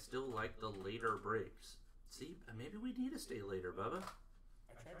time, but I still like the later breaks. See, maybe we need to stay later, Bubba.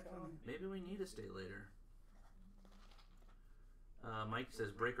 Maybe we need to stay later. Mike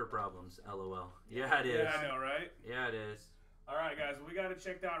says, breaker problems, LOL. Yeah, it is. Yeah, I know, right? Yeah, it is. Alright, guys, we got it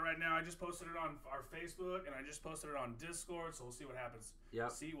checked out right now. I just posted it on our Facebook, and I just posted it on Discord, so we'll see what happens.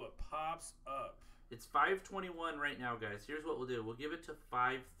 Yep. See what pops up. It's 5:21 right now, guys. Here's what we'll do. We'll give it to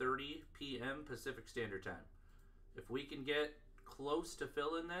 5:30 p.m. Pacific Standard Time. If we can get close to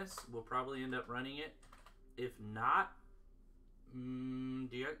filling this, we'll probably end up running it. If not, do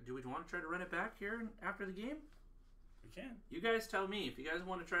we want to try to run it back here after the game? We can. You guys tell me. If you guys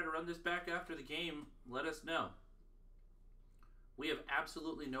want to try to run this back after the game, let us know. We have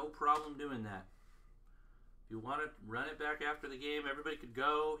absolutely no problem doing that. If you want to run it back after the game, everybody could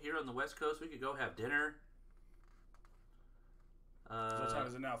go. Here on the West Coast, we could go have dinner. So what time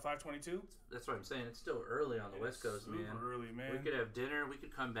is it now? 5:22? That's what I'm saying. It's still early on the West Coast, man. Super early, man. We could have dinner. We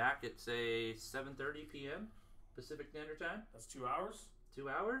could come back at, say, 7:30 p.m. Pacific Standard Time. That's 2 hours. 2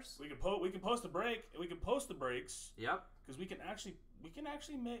 hours? We can post a break. We can post the breaks. Yep. Because we can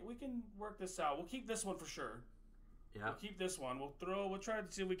work this out. We'll keep this one for sure. Yeah. We'll keep this one. We'll try to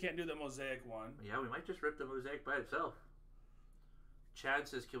see if we can't do the mosaic one. Yeah, we might just rip the mosaic by itself. Chad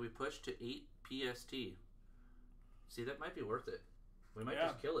says, can we push to 8 PST? See, that might be worth it. We might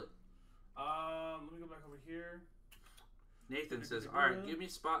just kill it. Let me go back over here. Nathan says, all right, give me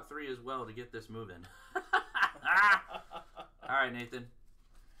spot 3 as well to get this moving. All right, Nathan.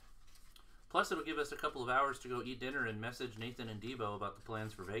 Plus, it'll give us a couple of hours to go eat dinner and message Nathan and Debo about the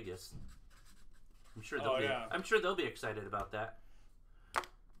plans for Vegas. I'm sure they'll be excited about that.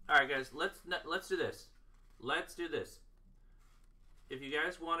 All right, guys, let's do this. Let's do this. If you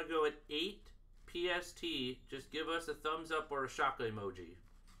guys want to go at 8 PST, just give us a thumbs up or a shaka emoji.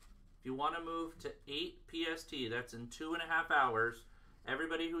 If you want to move to 8 PST, that's in 2.5 hours.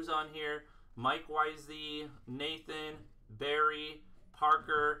 Everybody who's on here, Mike YZ, Nathan, Barry,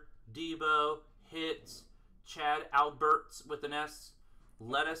 Parker, Debo, Hits, Chad Alberts with an S.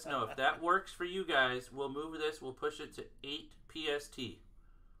 Let us know. If that works for you guys, we'll move this. We'll push it to 8 PST.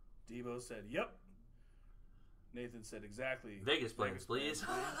 Debo said, yep. Nathan said, exactly. Vegas plans, please.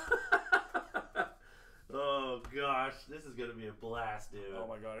 Oh, gosh. This is going to be a blast, dude. Oh,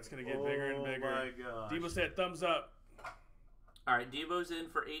 my God. It's going to get bigger and bigger. Oh, my gosh. Debo said, thumbs up. All right, Debo's in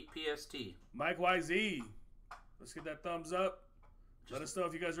for 8 PST. Mike YZ. Let's get that thumbs up. Let us know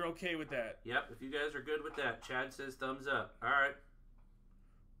if you guys are okay with that. Yep, if you guys are good with that. Chad says thumbs up. All right.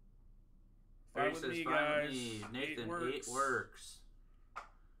 Fine with me, guys. Nathan, 8 works.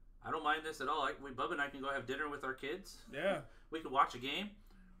 I don't mind this at all. Bubba and I can go have dinner with our kids. Yeah. We can watch a game.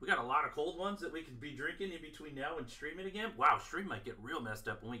 We got a lot of cold ones that we could be drinking in between now and streaming again. Wow, stream might get real messed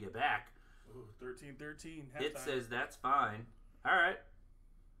up when we get back. Ooh, 13-13. Hit says that's fine. All right.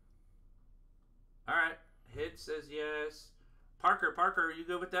 All right. Hit says yes. Parker, are you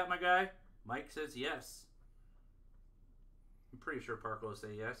good with that, my guy? Mike says yes. I'm pretty sure Parker will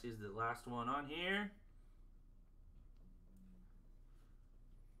say yes. He's the last one on here.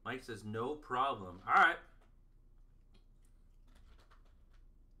 Mike says no problem. All right.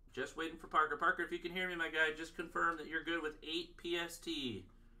 Just waiting for Parker. Parker, if you can hear me, my guy, just confirm that you're good with 8 PST.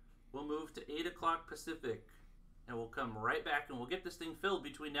 We'll move to 8 o'clock Pacific. And we'll come right back, and we'll get this thing filled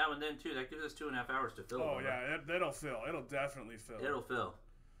between now and then, too. That gives us 2.5 hours to fill. Oh, yeah, that'll fill. It'll definitely fill. It'll fill.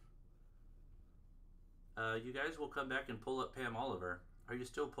 You guys will come back and pull up Pam Oliver. Are you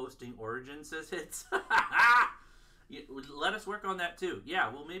still posting Origins, says Hits? Let us work on that, too. Yeah,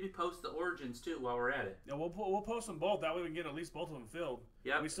 we'll maybe post the Origins, too, while we're at it. Yeah, we'll post them both. That way we can get at least both of them filled.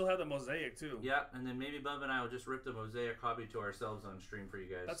 Yeah. We still have the mosaic, too. Yeah, and then maybe Bub and I will just rip the mosaic copy to ourselves on stream for you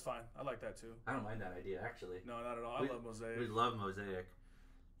guys. That's fine. I like that, too. I don't mind that idea, actually. No, not at all. I love mosaic. We love mosaic.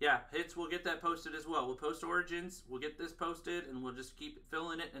 Yeah, Hits, we'll get that posted as well. We'll post Origins, we'll get this posted, and we'll just keep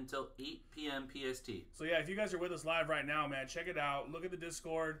filling it until 8 p.m. PST. So, yeah, if you guys are with us live right now, man, check it out. Look at the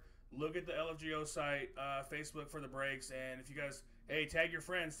Discord. Look at the LFGO site, Facebook for the breaks. And if you guys, hey, tag your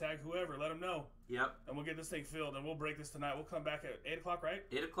friends, tag whoever, let them know. Yep. And we'll get this thing filled, and we'll break this tonight. We'll come back at 8 o'clock, right?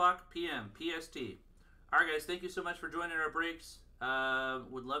 8 o'clock p.m. PST. All right, guys, thank you so much for joining our breaks.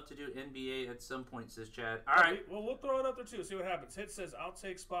 Would love to do NBA at some point, says Chad. All right. Well, we'll throw it up there, too. See what happens. Hit says, I'll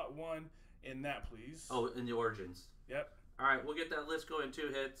take spot 1 in that, please. Oh, in the Origins. Yep. All right, we'll get that list going,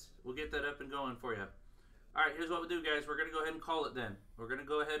 too, Hits. We'll get that up and going for you. All right, here's what we'll do, guys. We're going to go ahead and call it then. We're going to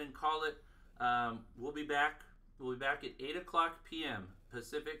go ahead and call it. We'll be back. We'll be back at 8 o'clock p.m.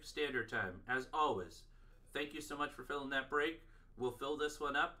 Pacific Standard Time, as always. Thank you so much for filling that break. We'll fill this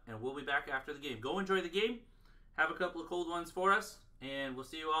one up, and we'll be back after the game. Go enjoy the game. Have a couple of cold ones for us, and we'll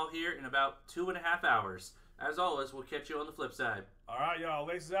see you all here in about 2.5 hours. As always, we'll catch you on the flip side. All right, y'all.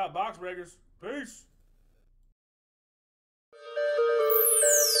 LacesOut Box Breakers. Peace.